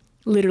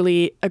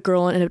literally a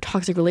girl in a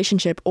toxic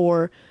relationship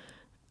or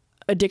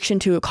addiction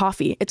to a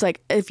coffee. It's like,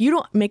 if you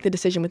don't make the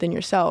decision within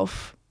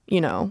yourself,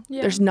 you know,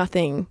 there's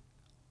nothing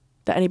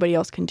that anybody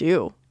else can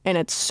do. And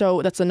that's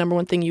the number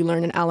one thing you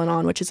learn in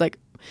Al-Anon, which is like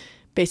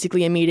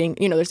basically a meeting,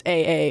 you know, there's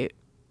AA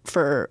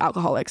for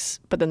alcoholics,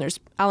 but then there's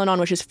Al-Anon,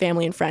 which is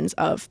family and friends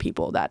of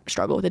people that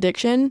struggle with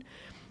addiction.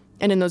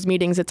 And in those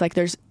meetings, it's like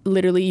there's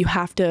literally, you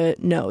have to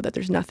know that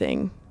there's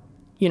nothing,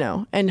 you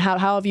know. And how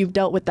have you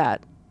dealt with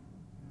that?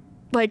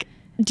 Like,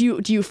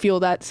 do you feel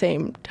that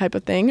same type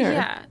of thing? Or?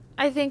 Yeah.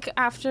 I think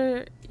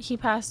after he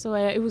passed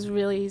away, it was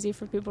really easy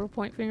for people to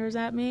point fingers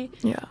at me.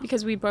 Yeah.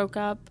 Because we broke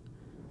up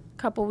a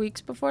couple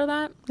weeks before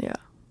that. Yeah.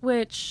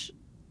 Which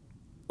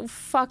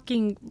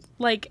fucking,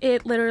 like,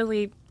 it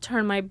literally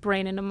turned my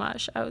brain into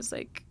mush. I was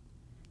like,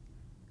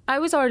 I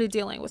was already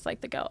dealing with,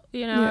 like, the guilt,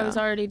 you know? Yeah. I was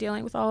already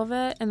dealing with all of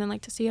it. And then,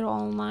 like, to see it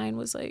all online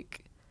was,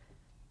 like,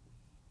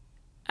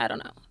 I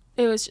don't know.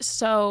 It was just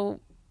so,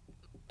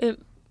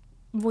 it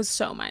was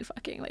so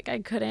mind-fucking. Like, I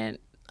can't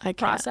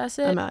process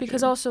it. Imagine.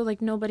 Because also,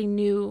 like, nobody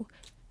knew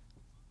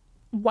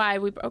why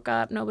we broke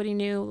up. Nobody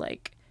knew,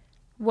 like,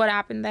 what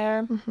happened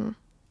there.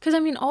 Because, I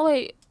mean, all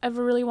I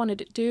ever really wanted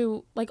to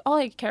do, like, all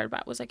I cared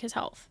about was, like, his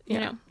health, you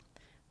know?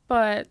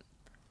 But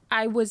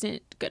I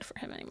wasn't good for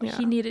him anymore. Yeah.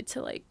 He needed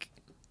to, like,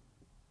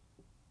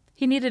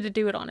 he needed to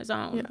do it on his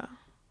own. Yeah.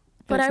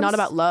 But it's not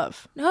about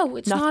love. No,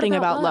 it's nothing not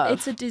about love.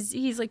 It's a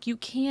disease. Like, you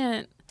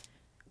can't,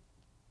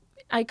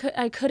 I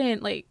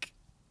couldn't, like,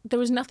 there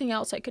was nothing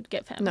else I could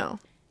give him. No.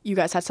 You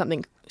guys had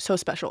something so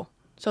special,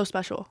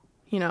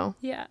 you know?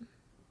 Yeah.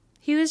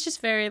 He was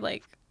just very,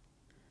 like,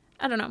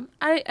 I don't know.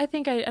 I don't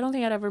think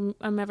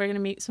I'm ever going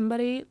to meet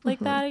somebody like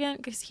that again,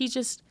 because he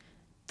just,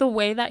 the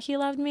way that he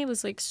loved me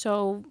was, like,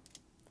 so,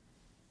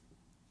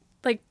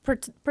 like,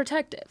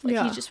 protective.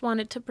 Like, he just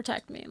wanted to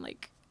protect me. And,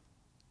 like,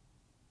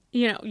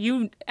 you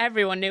know,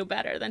 everyone knew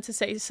better than to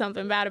say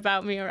something bad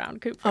about me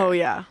around Cooper. Oh,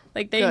 yeah.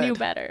 Like, they knew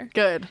better.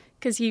 Good.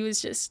 Because he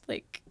was just,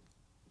 like,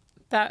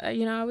 that,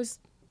 you know,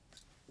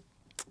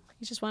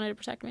 he just wanted to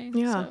protect me.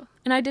 Yeah. So.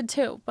 And I did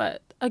too.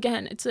 But,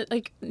 again, it's,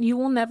 like, you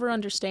will never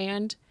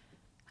understand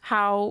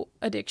how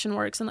addiction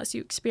works unless you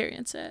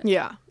experience it.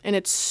 Yeah. And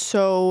it's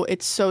so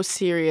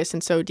serious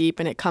and so deep,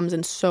 and it comes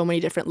in so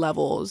many different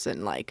levels,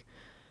 and, like,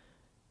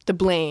 the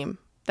blame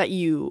that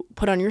you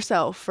put on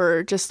yourself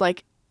for just,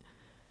 like,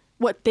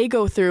 what they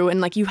go through,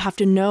 and, like, you have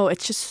to know,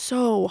 it's just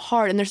so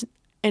hard.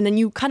 And then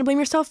you kind of blame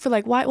yourself for,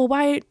 like,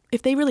 why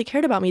if they really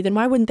cared about me, then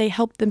why wouldn't they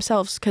help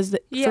themselves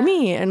for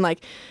me? And,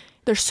 like,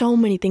 there's so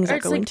many things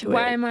that go into it.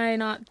 Why am I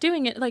not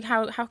doing it? Like,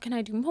 how can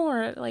I do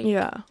more? Like,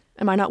 yeah.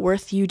 Am I not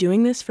worth you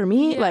doing this for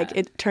me? Yeah. Like,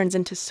 it turns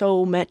into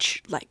so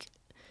much, like,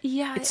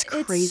 yeah, it's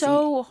crazy. It's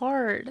so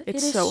hard.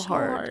 It's so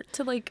hard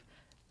to, like,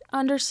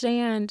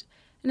 understand.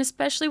 And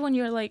especially when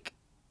you're, like,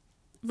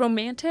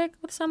 romantic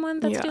with someone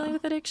that's dealing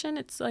with addiction,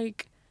 it's,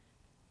 like,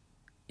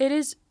 it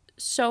is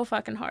so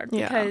fucking hard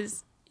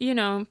because, you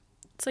know,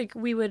 it's, like,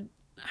 we would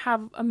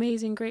have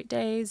amazing, great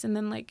days, and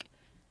then, like,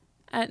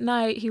 at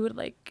night he would,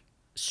 like,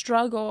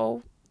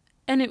 struggle,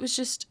 and it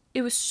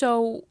was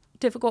so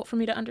difficult for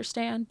me to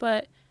understand.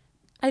 But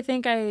I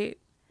think I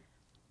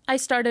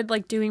started,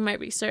 like, doing my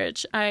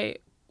research. I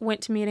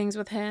went to meetings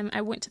with him. I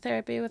went to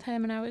therapy with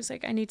him, and I was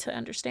like, I need to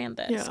understand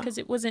this, because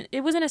it wasn't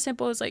as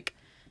simple as, like,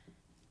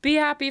 be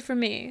happy for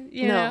me,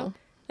 you know?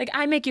 Like,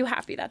 I make you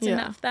happy, that's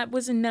enough. That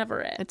was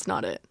never it. It's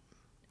not it.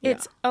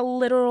 It's a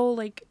literal,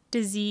 like,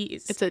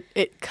 disease.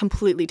 It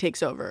completely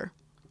takes over.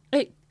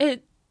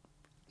 It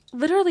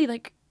literally,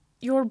 like,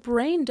 your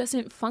brain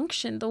doesn't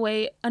function the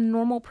way a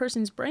normal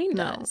person's brain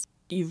does.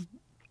 You've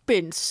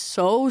been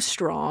so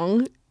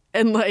strong,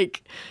 and,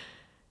 like,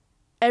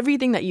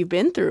 everything that you've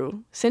been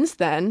through since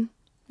then.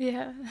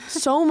 Yeah.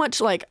 So much,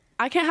 like,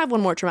 I can't have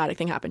one more traumatic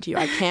thing happen to you.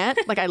 I can't.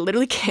 Like, I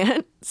literally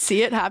can't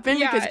see it happen,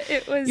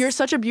 because you're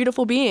such a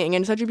beautiful being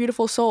and such a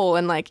beautiful soul.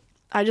 And, like,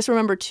 I just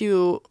remember,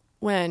 too,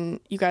 when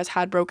you guys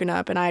had broken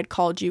up and I had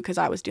called you because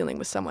I was dealing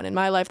with someone in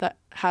my life that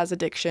has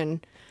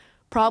addiction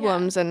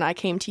problems, and I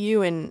came to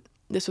you, and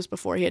this was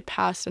before he had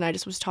passed, and I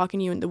just was talking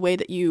to you, and the way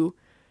that you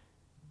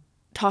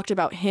talked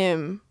about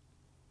him,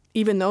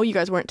 even though you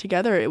guys weren't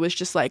together, it was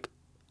just like,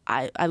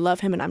 I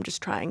love him, and I'm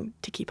just trying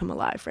to keep him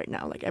alive right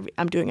now. Like,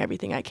 I'm doing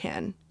everything I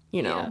can,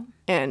 you know? Yeah.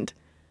 And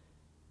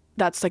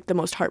that's, like, the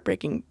most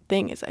heartbreaking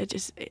thing, is I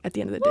just, at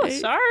the end of the day.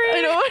 Sorry.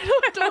 I know.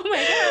 Oh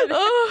my God.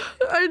 Oh,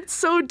 it's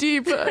so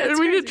deep. And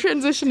we need to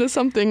transition to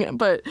something,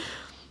 but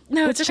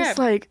no, it's okay. just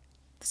like.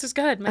 This is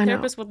good. My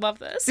therapist would love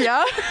this.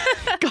 Yeah?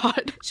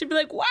 God. She'd be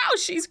like, wow,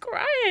 she's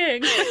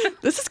crying.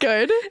 This is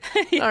good.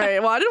 Yeah. All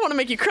right. Well, I didn't want to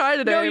make you cry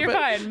today. No, you're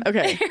fine.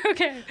 Okay.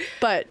 Okay.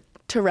 But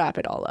to wrap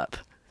it all up,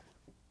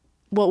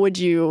 what would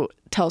you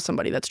tell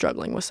somebody that's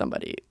struggling with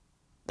somebody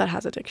that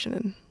has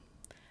addiction?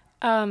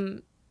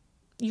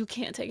 You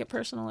can't take it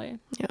personally.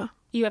 Yeah.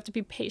 You have to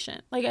be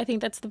patient. Like, I think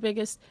that's the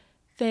biggest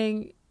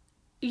thing.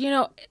 You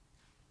know,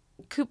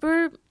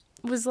 Cooper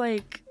was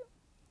like,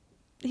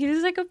 he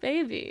was like a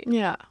baby.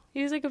 Yeah.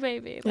 He was like a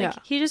baby.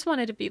 Like, he just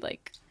wanted to be,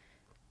 like,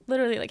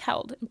 literally, like,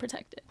 held and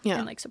protected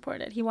and, like,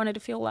 supported. He wanted to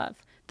feel love.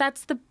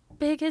 That's the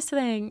biggest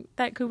thing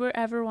that Cooper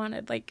ever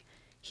wanted. Like,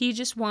 he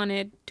just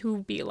wanted to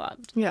be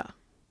loved. Yeah.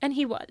 And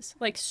he was,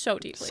 like, so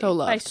deeply. So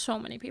loved. By so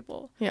many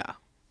people. Yeah.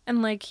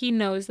 And, like, he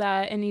knows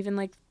that. And even,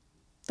 like,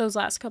 those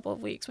last couple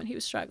of weeks when he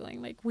was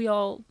struggling, like, we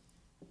all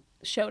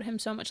showed him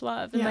so much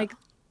love. And, like,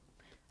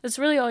 That's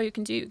really all you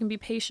can do. You can be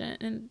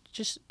patient and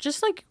just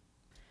like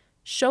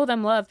show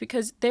them love,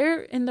 because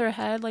they're in their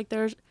head, like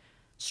they're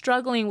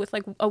struggling with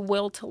like a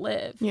will to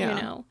live, you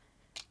know?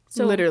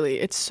 So literally,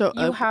 it's so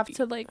you have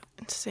to like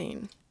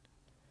insane.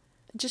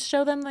 Just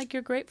show them like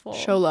you're grateful.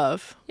 Show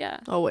love. Yeah.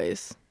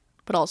 Always.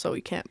 But also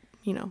you can't,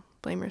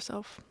 blame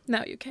yourself.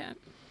 No, you can't.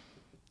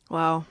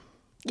 Wow.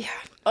 Yeah.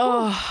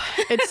 Oh,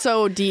 it's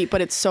so deep,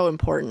 but it's so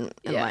important.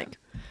 And like,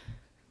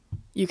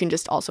 you can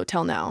just also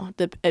tell now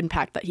the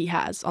impact that he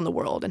has on the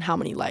world and how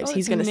many lives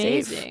he's going to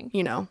save,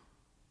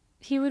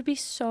 He would be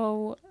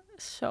so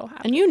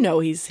happy. And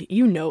he's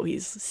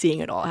seeing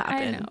it all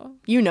happen.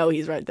 I know.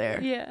 He's right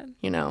there. Yeah.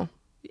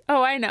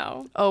 Oh, I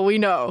know. Oh, we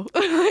know.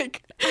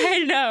 Like, I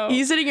know.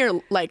 He's sitting here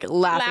like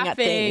laughing at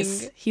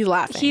things. He's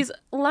laughing. He's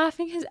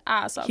laughing his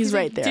ass off. He's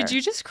right there. Did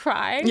you just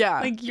cry? Yeah.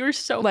 Like, you're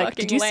so like,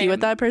 fucking did you lame. see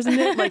what that person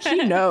did? Like,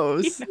 he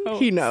knows.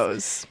 He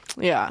knows.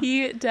 Yeah.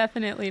 He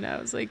definitely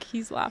knows. Like,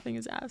 he's laughing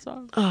his ass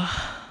off.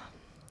 Oh,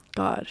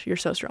 God, you're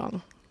so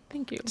strong.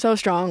 Thank you. So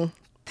strong.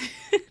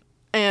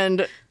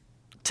 And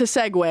to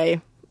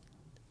segue,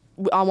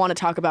 I want to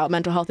talk about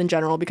mental health in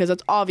general, because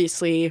it's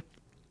obviously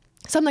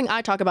something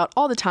I talk about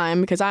all the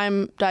time, because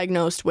I'm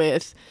diagnosed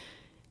with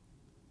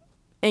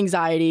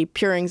anxiety,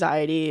 pure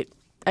anxiety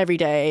every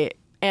day,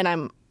 and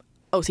I'm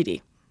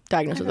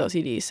diagnosed with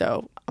OCD.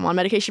 So I'm on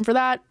medication for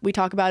that. We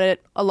talk about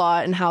it a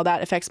lot and how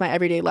that affects my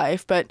everyday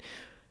life,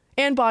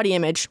 and body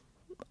image,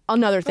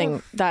 another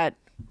thing that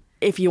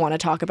if you want to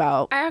talk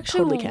about, I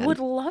actually totally would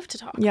love to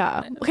talk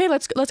about it. Okay,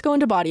 let's go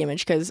into body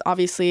image, because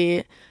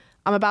obviously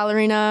I'm a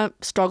ballerina,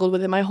 struggled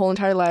with it my whole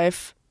entire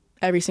life,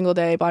 every single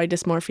day, body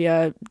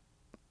dysmorphia,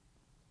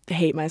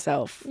 hate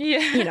myself.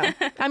 Yeah.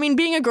 I mean,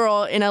 being a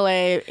girl in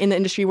LA, in the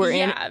industry we're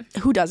in,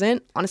 who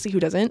doesn't? Honestly, who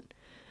doesn't?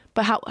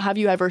 But how have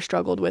you ever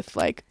struggled with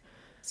like...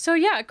 So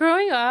yeah,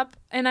 growing up,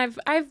 and I've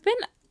been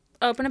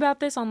open about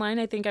this online,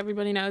 I think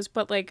everybody knows,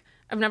 but like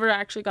I've never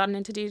actually gotten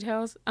into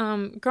details.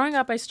 Growing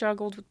up, I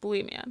struggled with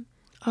bulimia.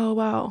 Oh,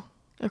 wow.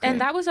 Okay.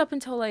 And that was up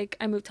until like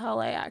I moved to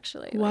LA,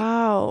 actually.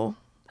 Wow.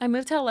 I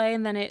moved to LA,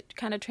 and then it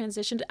kind of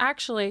transitioned.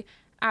 Actually,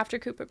 after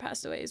Cooper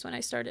passed away is when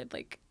I started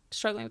like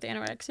struggling with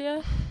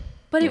anorexia.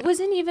 But it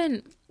wasn't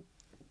even,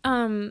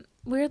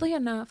 weirdly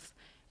enough,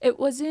 it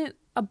wasn't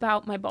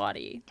about my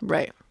body.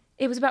 Right.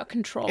 It was about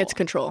control. It's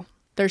control.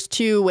 There's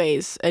two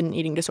ways an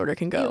eating disorder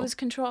can go. It was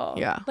control.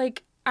 Yeah.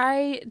 Like,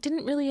 I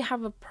didn't really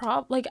have a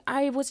problem. Like,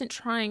 I wasn't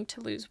trying to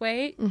lose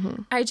weight.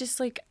 Mm-hmm. I just,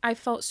 like, I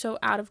felt so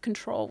out of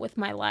control with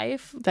my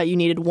life. That you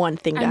needed one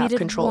thing to have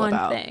control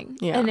about. I needed one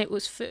thing. Yeah. And it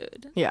was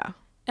food. Yeah.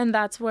 And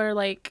that's where,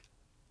 like,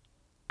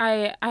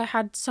 I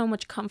had so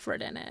much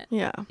comfort in it.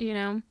 Yeah.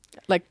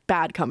 Like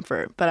bad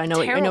comfort, but I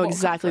know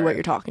exactly comfort. What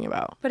you're talking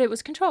about. But it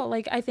was control.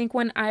 Like, I think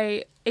when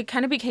it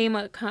kind of became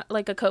a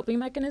coping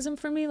mechanism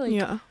for me.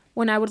 Like,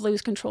 when I would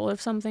lose control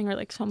of something, or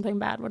like something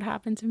bad would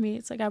happen to me,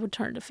 it's like I would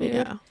turn to food.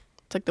 Yeah.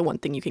 It's like the one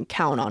thing you can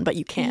count on, but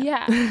you can't.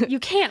 Yeah, you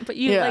can't, but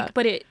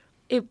but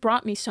it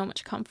brought me so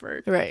much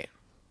comfort. Right.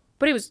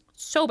 But it was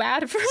so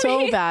bad for me.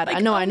 So bad. Like,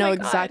 I know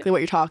exactly what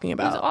you're talking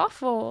about. It was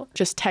awful.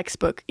 Just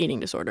textbook eating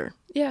disorder.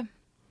 Yeah.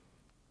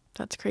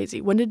 That's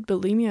crazy. When did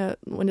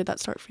that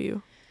start for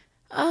you?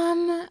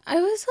 I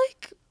was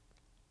like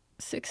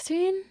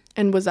 16.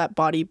 And was that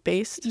body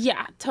based?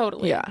 Yeah,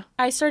 totally. Yeah.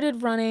 I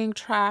started running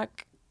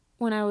track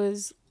when I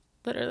was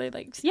literally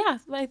like,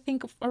 I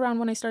think around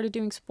when I started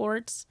doing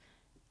sports.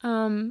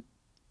 I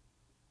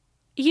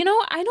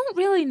don't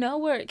really know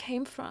where it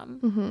came from.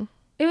 Mm-hmm.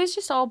 It was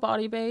just all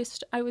body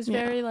based. I was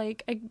very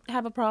like, I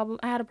had a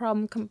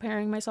problem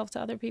comparing myself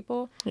to other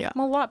people. Yeah.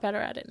 I'm a lot better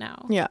at it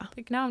now. Yeah.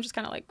 Like now I'm just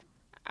kind of like,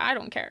 I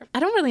don't care. I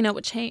don't really know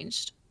what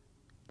changed.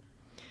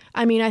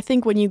 I mean, I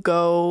think when you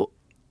go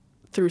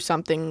through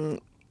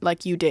something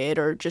like you did,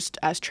 or just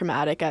as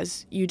traumatic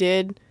as you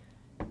did,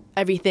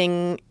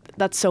 everything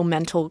that's so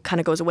mental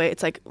kind of goes away.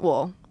 It's like,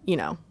 well,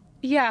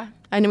 Yeah.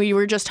 I know we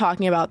were just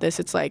talking about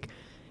this. It's like,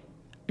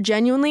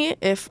 genuinely,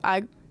 if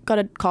I got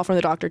a call from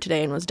the doctor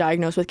today and was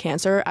diagnosed with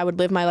cancer, I would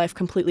live my life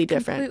completely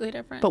different. Completely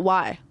different. But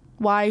why?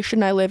 Why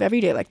shouldn't I live every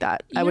day like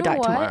that? I would die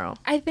tomorrow.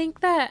 I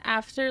think that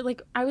after,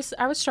 like, I was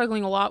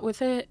struggling a lot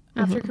with it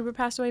after Cooper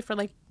passed away for,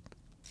 like,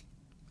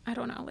 I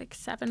don't know, like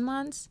 7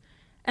 months.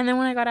 And then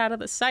when I got out of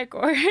the psych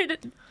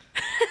ward.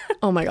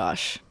 Oh my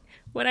gosh.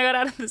 When I got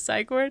out of the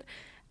psych ward,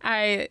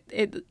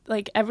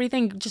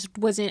 everything just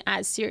wasn't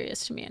as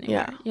serious to me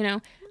anymore. Yeah.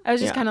 I was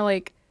just kind of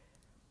like,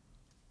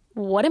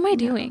 what am I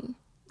doing?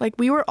 Like,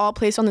 we were all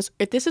placed on this.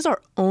 If this is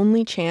our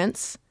only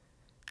chance,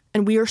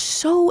 and we are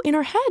so in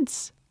our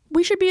heads,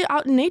 we should be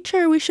out in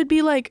nature. We should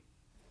be like,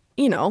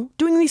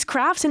 doing these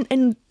crafts and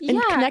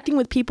connecting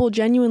with people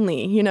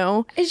genuinely,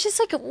 It's just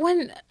like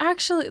when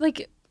actually,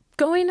 like,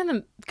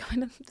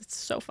 it's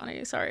so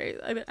funny. Sorry.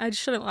 I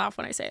shouldn't laugh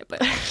when I say it,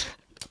 but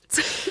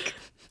it's like,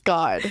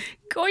 God.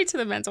 Going to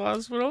the mental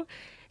hospital,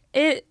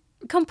 it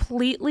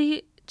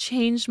completely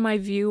changed my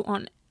view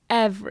on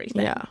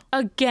everything. Yeah.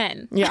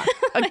 Again. Yeah.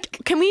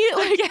 Can we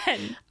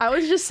again? I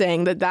was just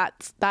saying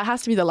that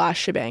has to be the last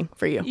shebang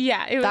for you.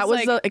 Yeah. That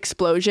was the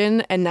explosion,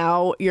 and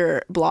now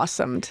you're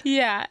blossomed.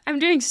 Yeah. I'm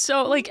doing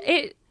so,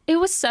 like, it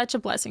was such a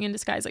blessing in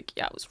disguise. Like,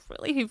 yeah, it was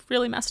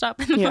really messed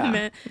up in the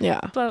moment. Yeah.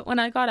 But when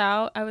I got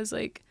out, I was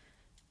like,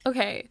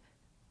 okay,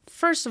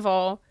 first of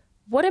all,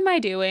 what am I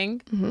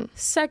doing? Mm-hmm.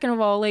 Second of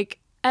all, like,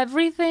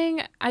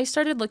 everything, I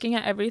started looking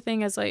at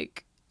everything as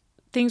like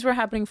things were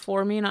happening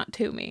for me, not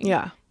to me.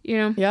 Yeah. You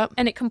know? Yep.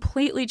 And it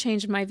completely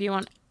changed my view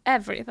on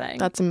everything.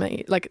 That's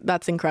amazing. Like,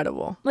 that's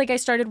incredible. Like, I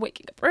started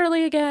waking up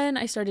early again.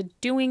 I started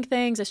doing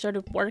things. I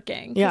started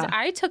working. Yeah. Because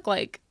I took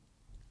like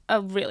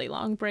a really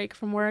long break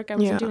from work. I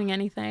wasn't doing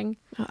anything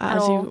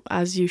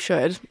As you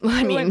should. I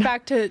went mean,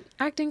 back to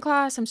acting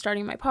class. I'm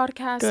starting my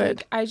podcast. Good.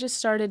 Like, I just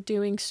started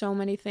doing so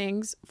many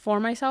things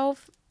for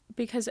myself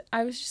because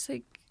I was just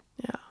like,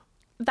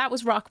 that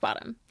was rock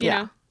bottom. You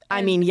know?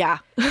 I mean, yeah.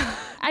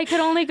 I could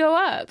only go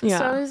up. Yeah.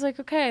 So I was like,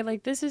 okay,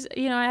 like, this is,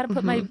 you know, I had to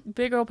put my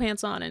big girl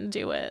pants on and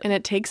do it. And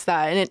it takes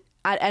that, and it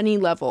at any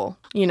level,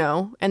 you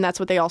know, and that's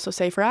what they also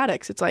say for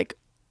addicts. It's like,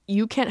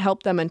 you can't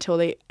help them until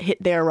they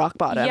hit their rock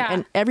bottom. Yeah.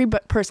 And every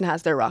person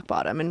has their rock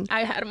bottom. And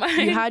I had mine.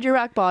 you had your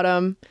rock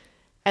bottom,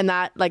 and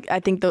that, like, I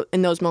think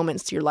in those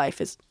moments, your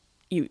life is,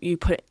 you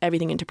put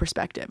everything into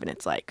perspective, and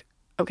it's like,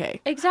 okay,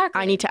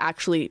 Exactly. I need to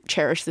actually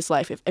cherish this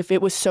life. If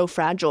it was so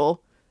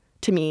fragile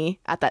to me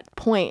at that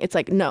point, it's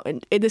like, no,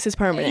 this is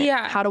permanent.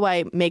 Yeah. How do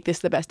I make this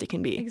the best it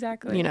can be?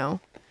 Exactly. You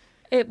know?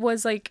 It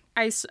was like,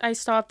 I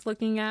stopped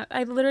looking at,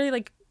 I literally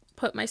like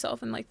put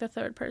myself in like the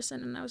third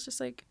person, and I was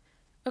just like,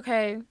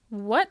 okay,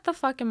 what the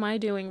fuck am I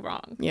doing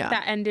wrong? Yeah.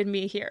 That ended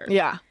me here.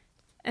 Yeah.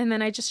 And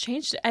then I just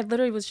changed it. I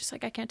literally was just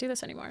like, I can't do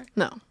this anymore.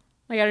 No.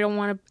 Like,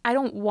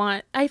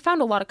 I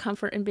found a lot of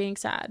comfort in being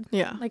sad.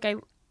 Yeah. Like,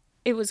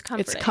 it was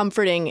comforting. It's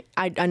comforting.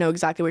 I know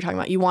exactly what you're talking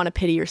about. You want to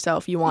pity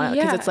yourself. You want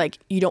to, because it's like,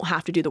 you don't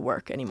have to do the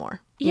work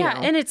anymore. Yeah.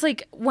 You know? And it's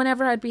like,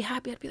 whenever I'd be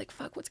happy, I'd be like,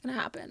 fuck, what's going to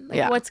happen? Like,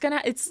 Yeah. it's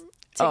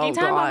taking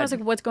time. God. I was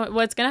like, what's going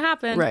to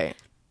happen? Right.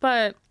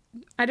 But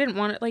I didn't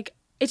want it. Like,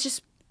 it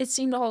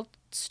seemed all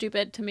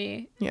stupid to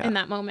me in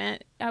that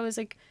moment. I was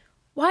like,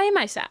 why am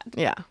I sad?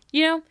 Yeah.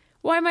 You know,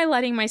 why am I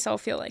letting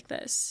myself feel like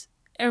this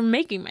or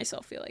making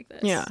myself feel like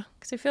this? Yeah.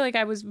 Because I feel like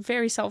I was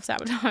very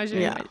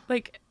self-sabotaging. Yeah.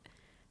 Like,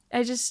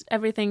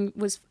 everything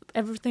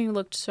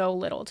looked so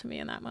little to me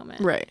in that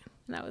moment. Right.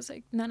 And I was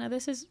like, none of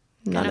this is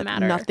gonna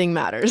matter. Nothing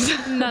matters.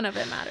 None of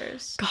it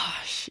matters.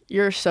 Gosh,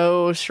 you're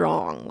so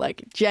strong.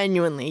 Like,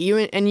 genuinely, you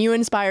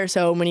inspire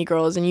so many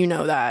girls, and you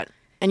know that,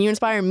 and you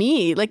inspire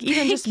me. Like,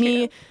 even just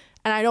me,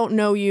 and I don't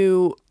know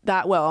you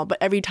that well, but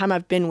every time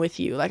I've been with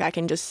you, like, I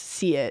can just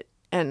see it.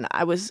 And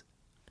I was,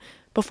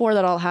 before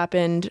that all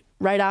happened,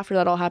 right after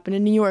that all happened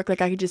in New York,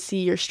 like, I could just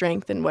see your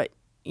strength and what,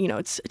 you know,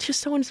 it's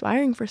just so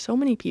inspiring for so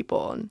many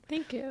people. And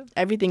Thank you.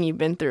 everything you've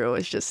been through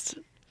is just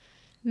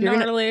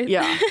Gnarly.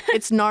 yeah,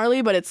 it's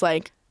gnarly, but it's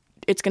like,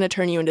 it's gonna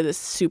turn you into this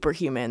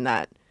superhuman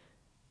that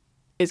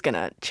is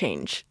gonna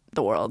change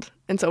the world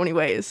in so many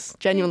ways.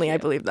 Genuinely, I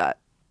believe that.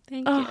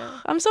 Thank you.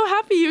 I'm so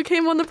happy you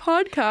came on the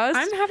podcast.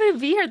 I'm happy to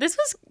be here. This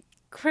was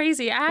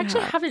crazy. I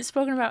actually haven't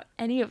spoken about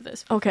any of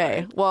this before.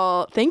 Okay,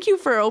 well, thank you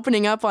for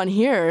opening up on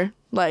here.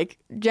 Like,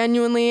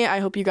 genuinely, I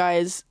hope you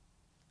guys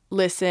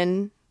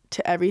listen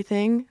to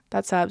everything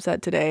that Sab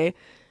said today,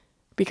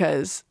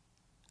 because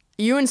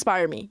you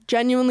inspire me.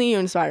 Genuinely, you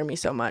inspire me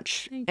so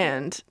much.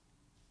 And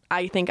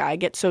I think I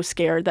get so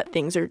scared that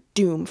things are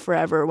doomed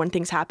forever when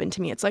things happen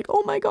to me. It's like,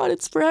 oh my God,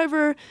 it's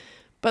forever.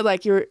 But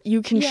like,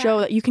 you can show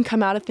that you can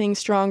come out of things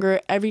stronger.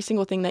 Every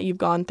single thing that you've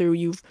gone through,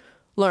 you've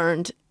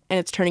learned, and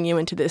it's turning you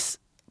into this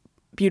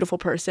beautiful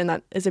person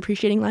that is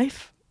appreciating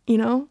life. You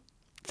know,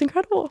 it's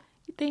incredible.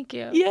 Thank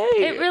you. Yay.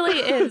 It really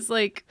is.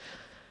 Like,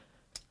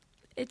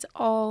 it's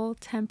all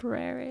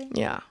temporary.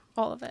 Yeah.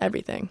 All of it.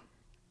 Everything.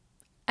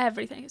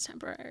 Everything is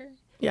temporary.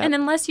 Yeah. And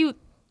unless you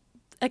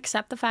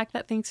accept the fact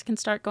that things can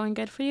start going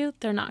good for you,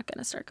 they're not going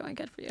to start going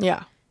good for you.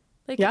 Yeah.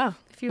 Like, Yeah.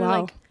 if you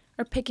like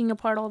are picking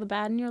apart all the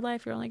bad in your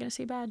life, you're only going to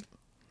see bad.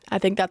 I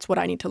think that's what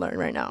I need to learn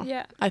right now.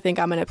 Yeah. I think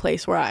I'm in a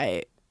place where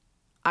I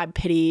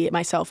pity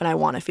myself and I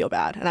want to feel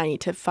bad, and I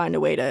need to find a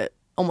way to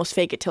almost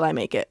fake it till I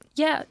make it.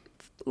 Yeah.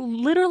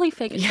 Literally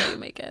fake it till you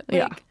make it. Like,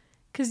 Yeah.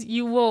 Because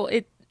you will,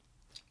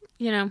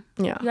 you know,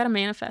 Yeah. you got to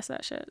manifest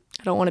that shit.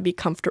 I don't want to be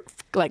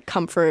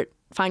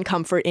find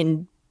comfort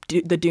in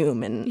the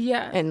doom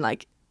and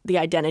like the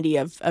identity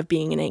of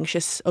being an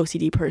anxious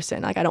OCD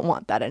person. Like, I don't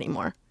want that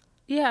anymore.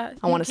 Yeah.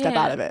 I want to step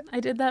out of it. I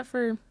did that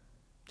for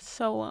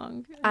so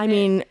long. I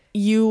mean,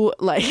 you,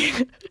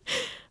 like,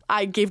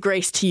 I give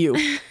grace to you,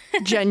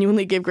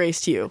 genuinely give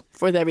grace to you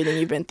for everything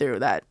you've been through,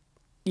 that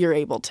you're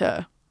able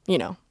to, you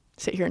know,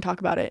 sit here and talk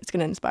about it. It's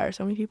going to inspire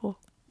so many people.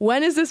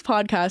 When is this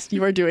podcast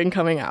you are doing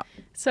coming out?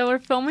 So we're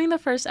filming the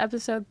first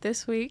episode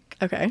this week.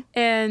 Okay.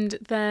 And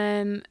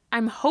then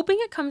I'm hoping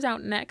it comes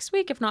out next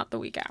week, if not the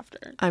week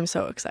after. I'm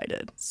so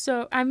excited.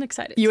 So I'm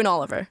excited. You and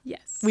Oliver.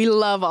 Yes. We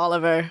love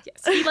Oliver.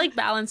 Yes. He like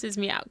balances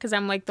me out because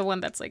I'm like the one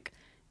that's like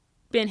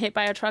been hit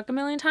by a truck a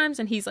million times,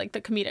 and he's like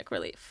the comedic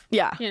relief.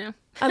 Yeah. You know?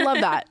 I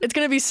love that. It's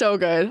going to be so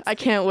good. I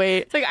can't wait.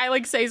 It's like I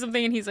like say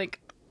something and he's like,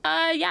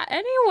 yeah,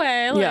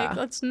 anyway, like,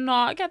 let's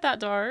not get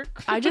that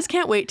dark. I just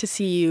can't wait to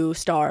see you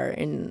star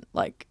in,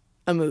 like,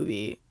 a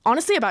movie.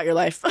 Honestly, about your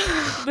life.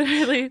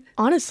 Literally.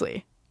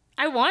 Honestly.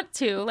 I want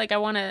to. Like,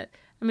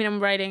 I'm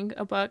writing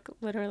a book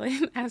literally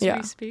as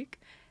we speak.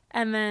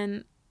 And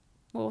then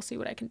we'll see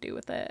what I can do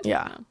with it.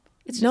 Yeah.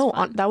 It's just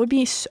fun. That would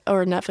be,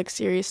 or a Netflix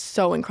series,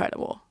 so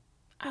incredible.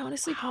 I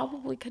honestly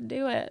probably could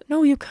do it.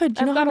 No, you could.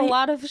 I've got a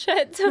lot of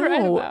shit to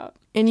write about.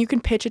 And you can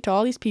pitch it to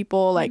all these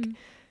people. Like,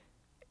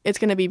 it's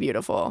going to be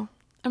beautiful.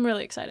 I'm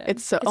really excited.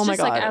 Oh my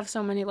God. Like I have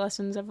so many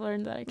lessons I've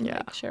learned that I can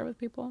like, share with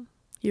people.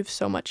 You have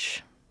so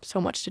much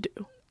to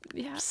do.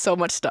 Yeah. So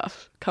much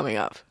stuff coming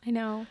up. I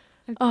know.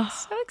 I'm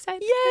so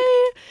excited.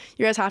 Yay!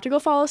 You guys have to go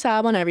follow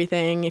Sab on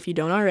everything if you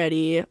don't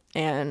already.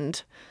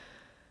 And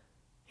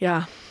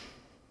yeah,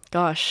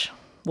 gosh,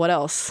 what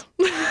else?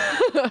 She's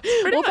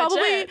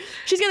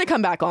going to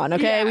come back on,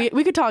 okay? Yeah.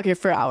 We could talk here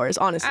for hours,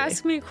 honestly.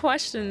 Ask me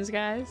questions,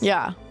 guys.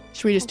 Yeah.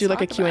 Should we just do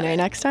like a Q&A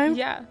next time?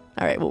 Yeah.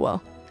 All right,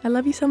 well, I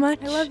love you so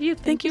much. I love you.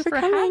 Thank you for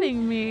coming.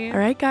 having me. All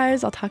right,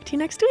 guys, I'll talk to you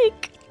next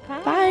week.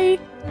 Bye.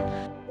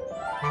 Bye.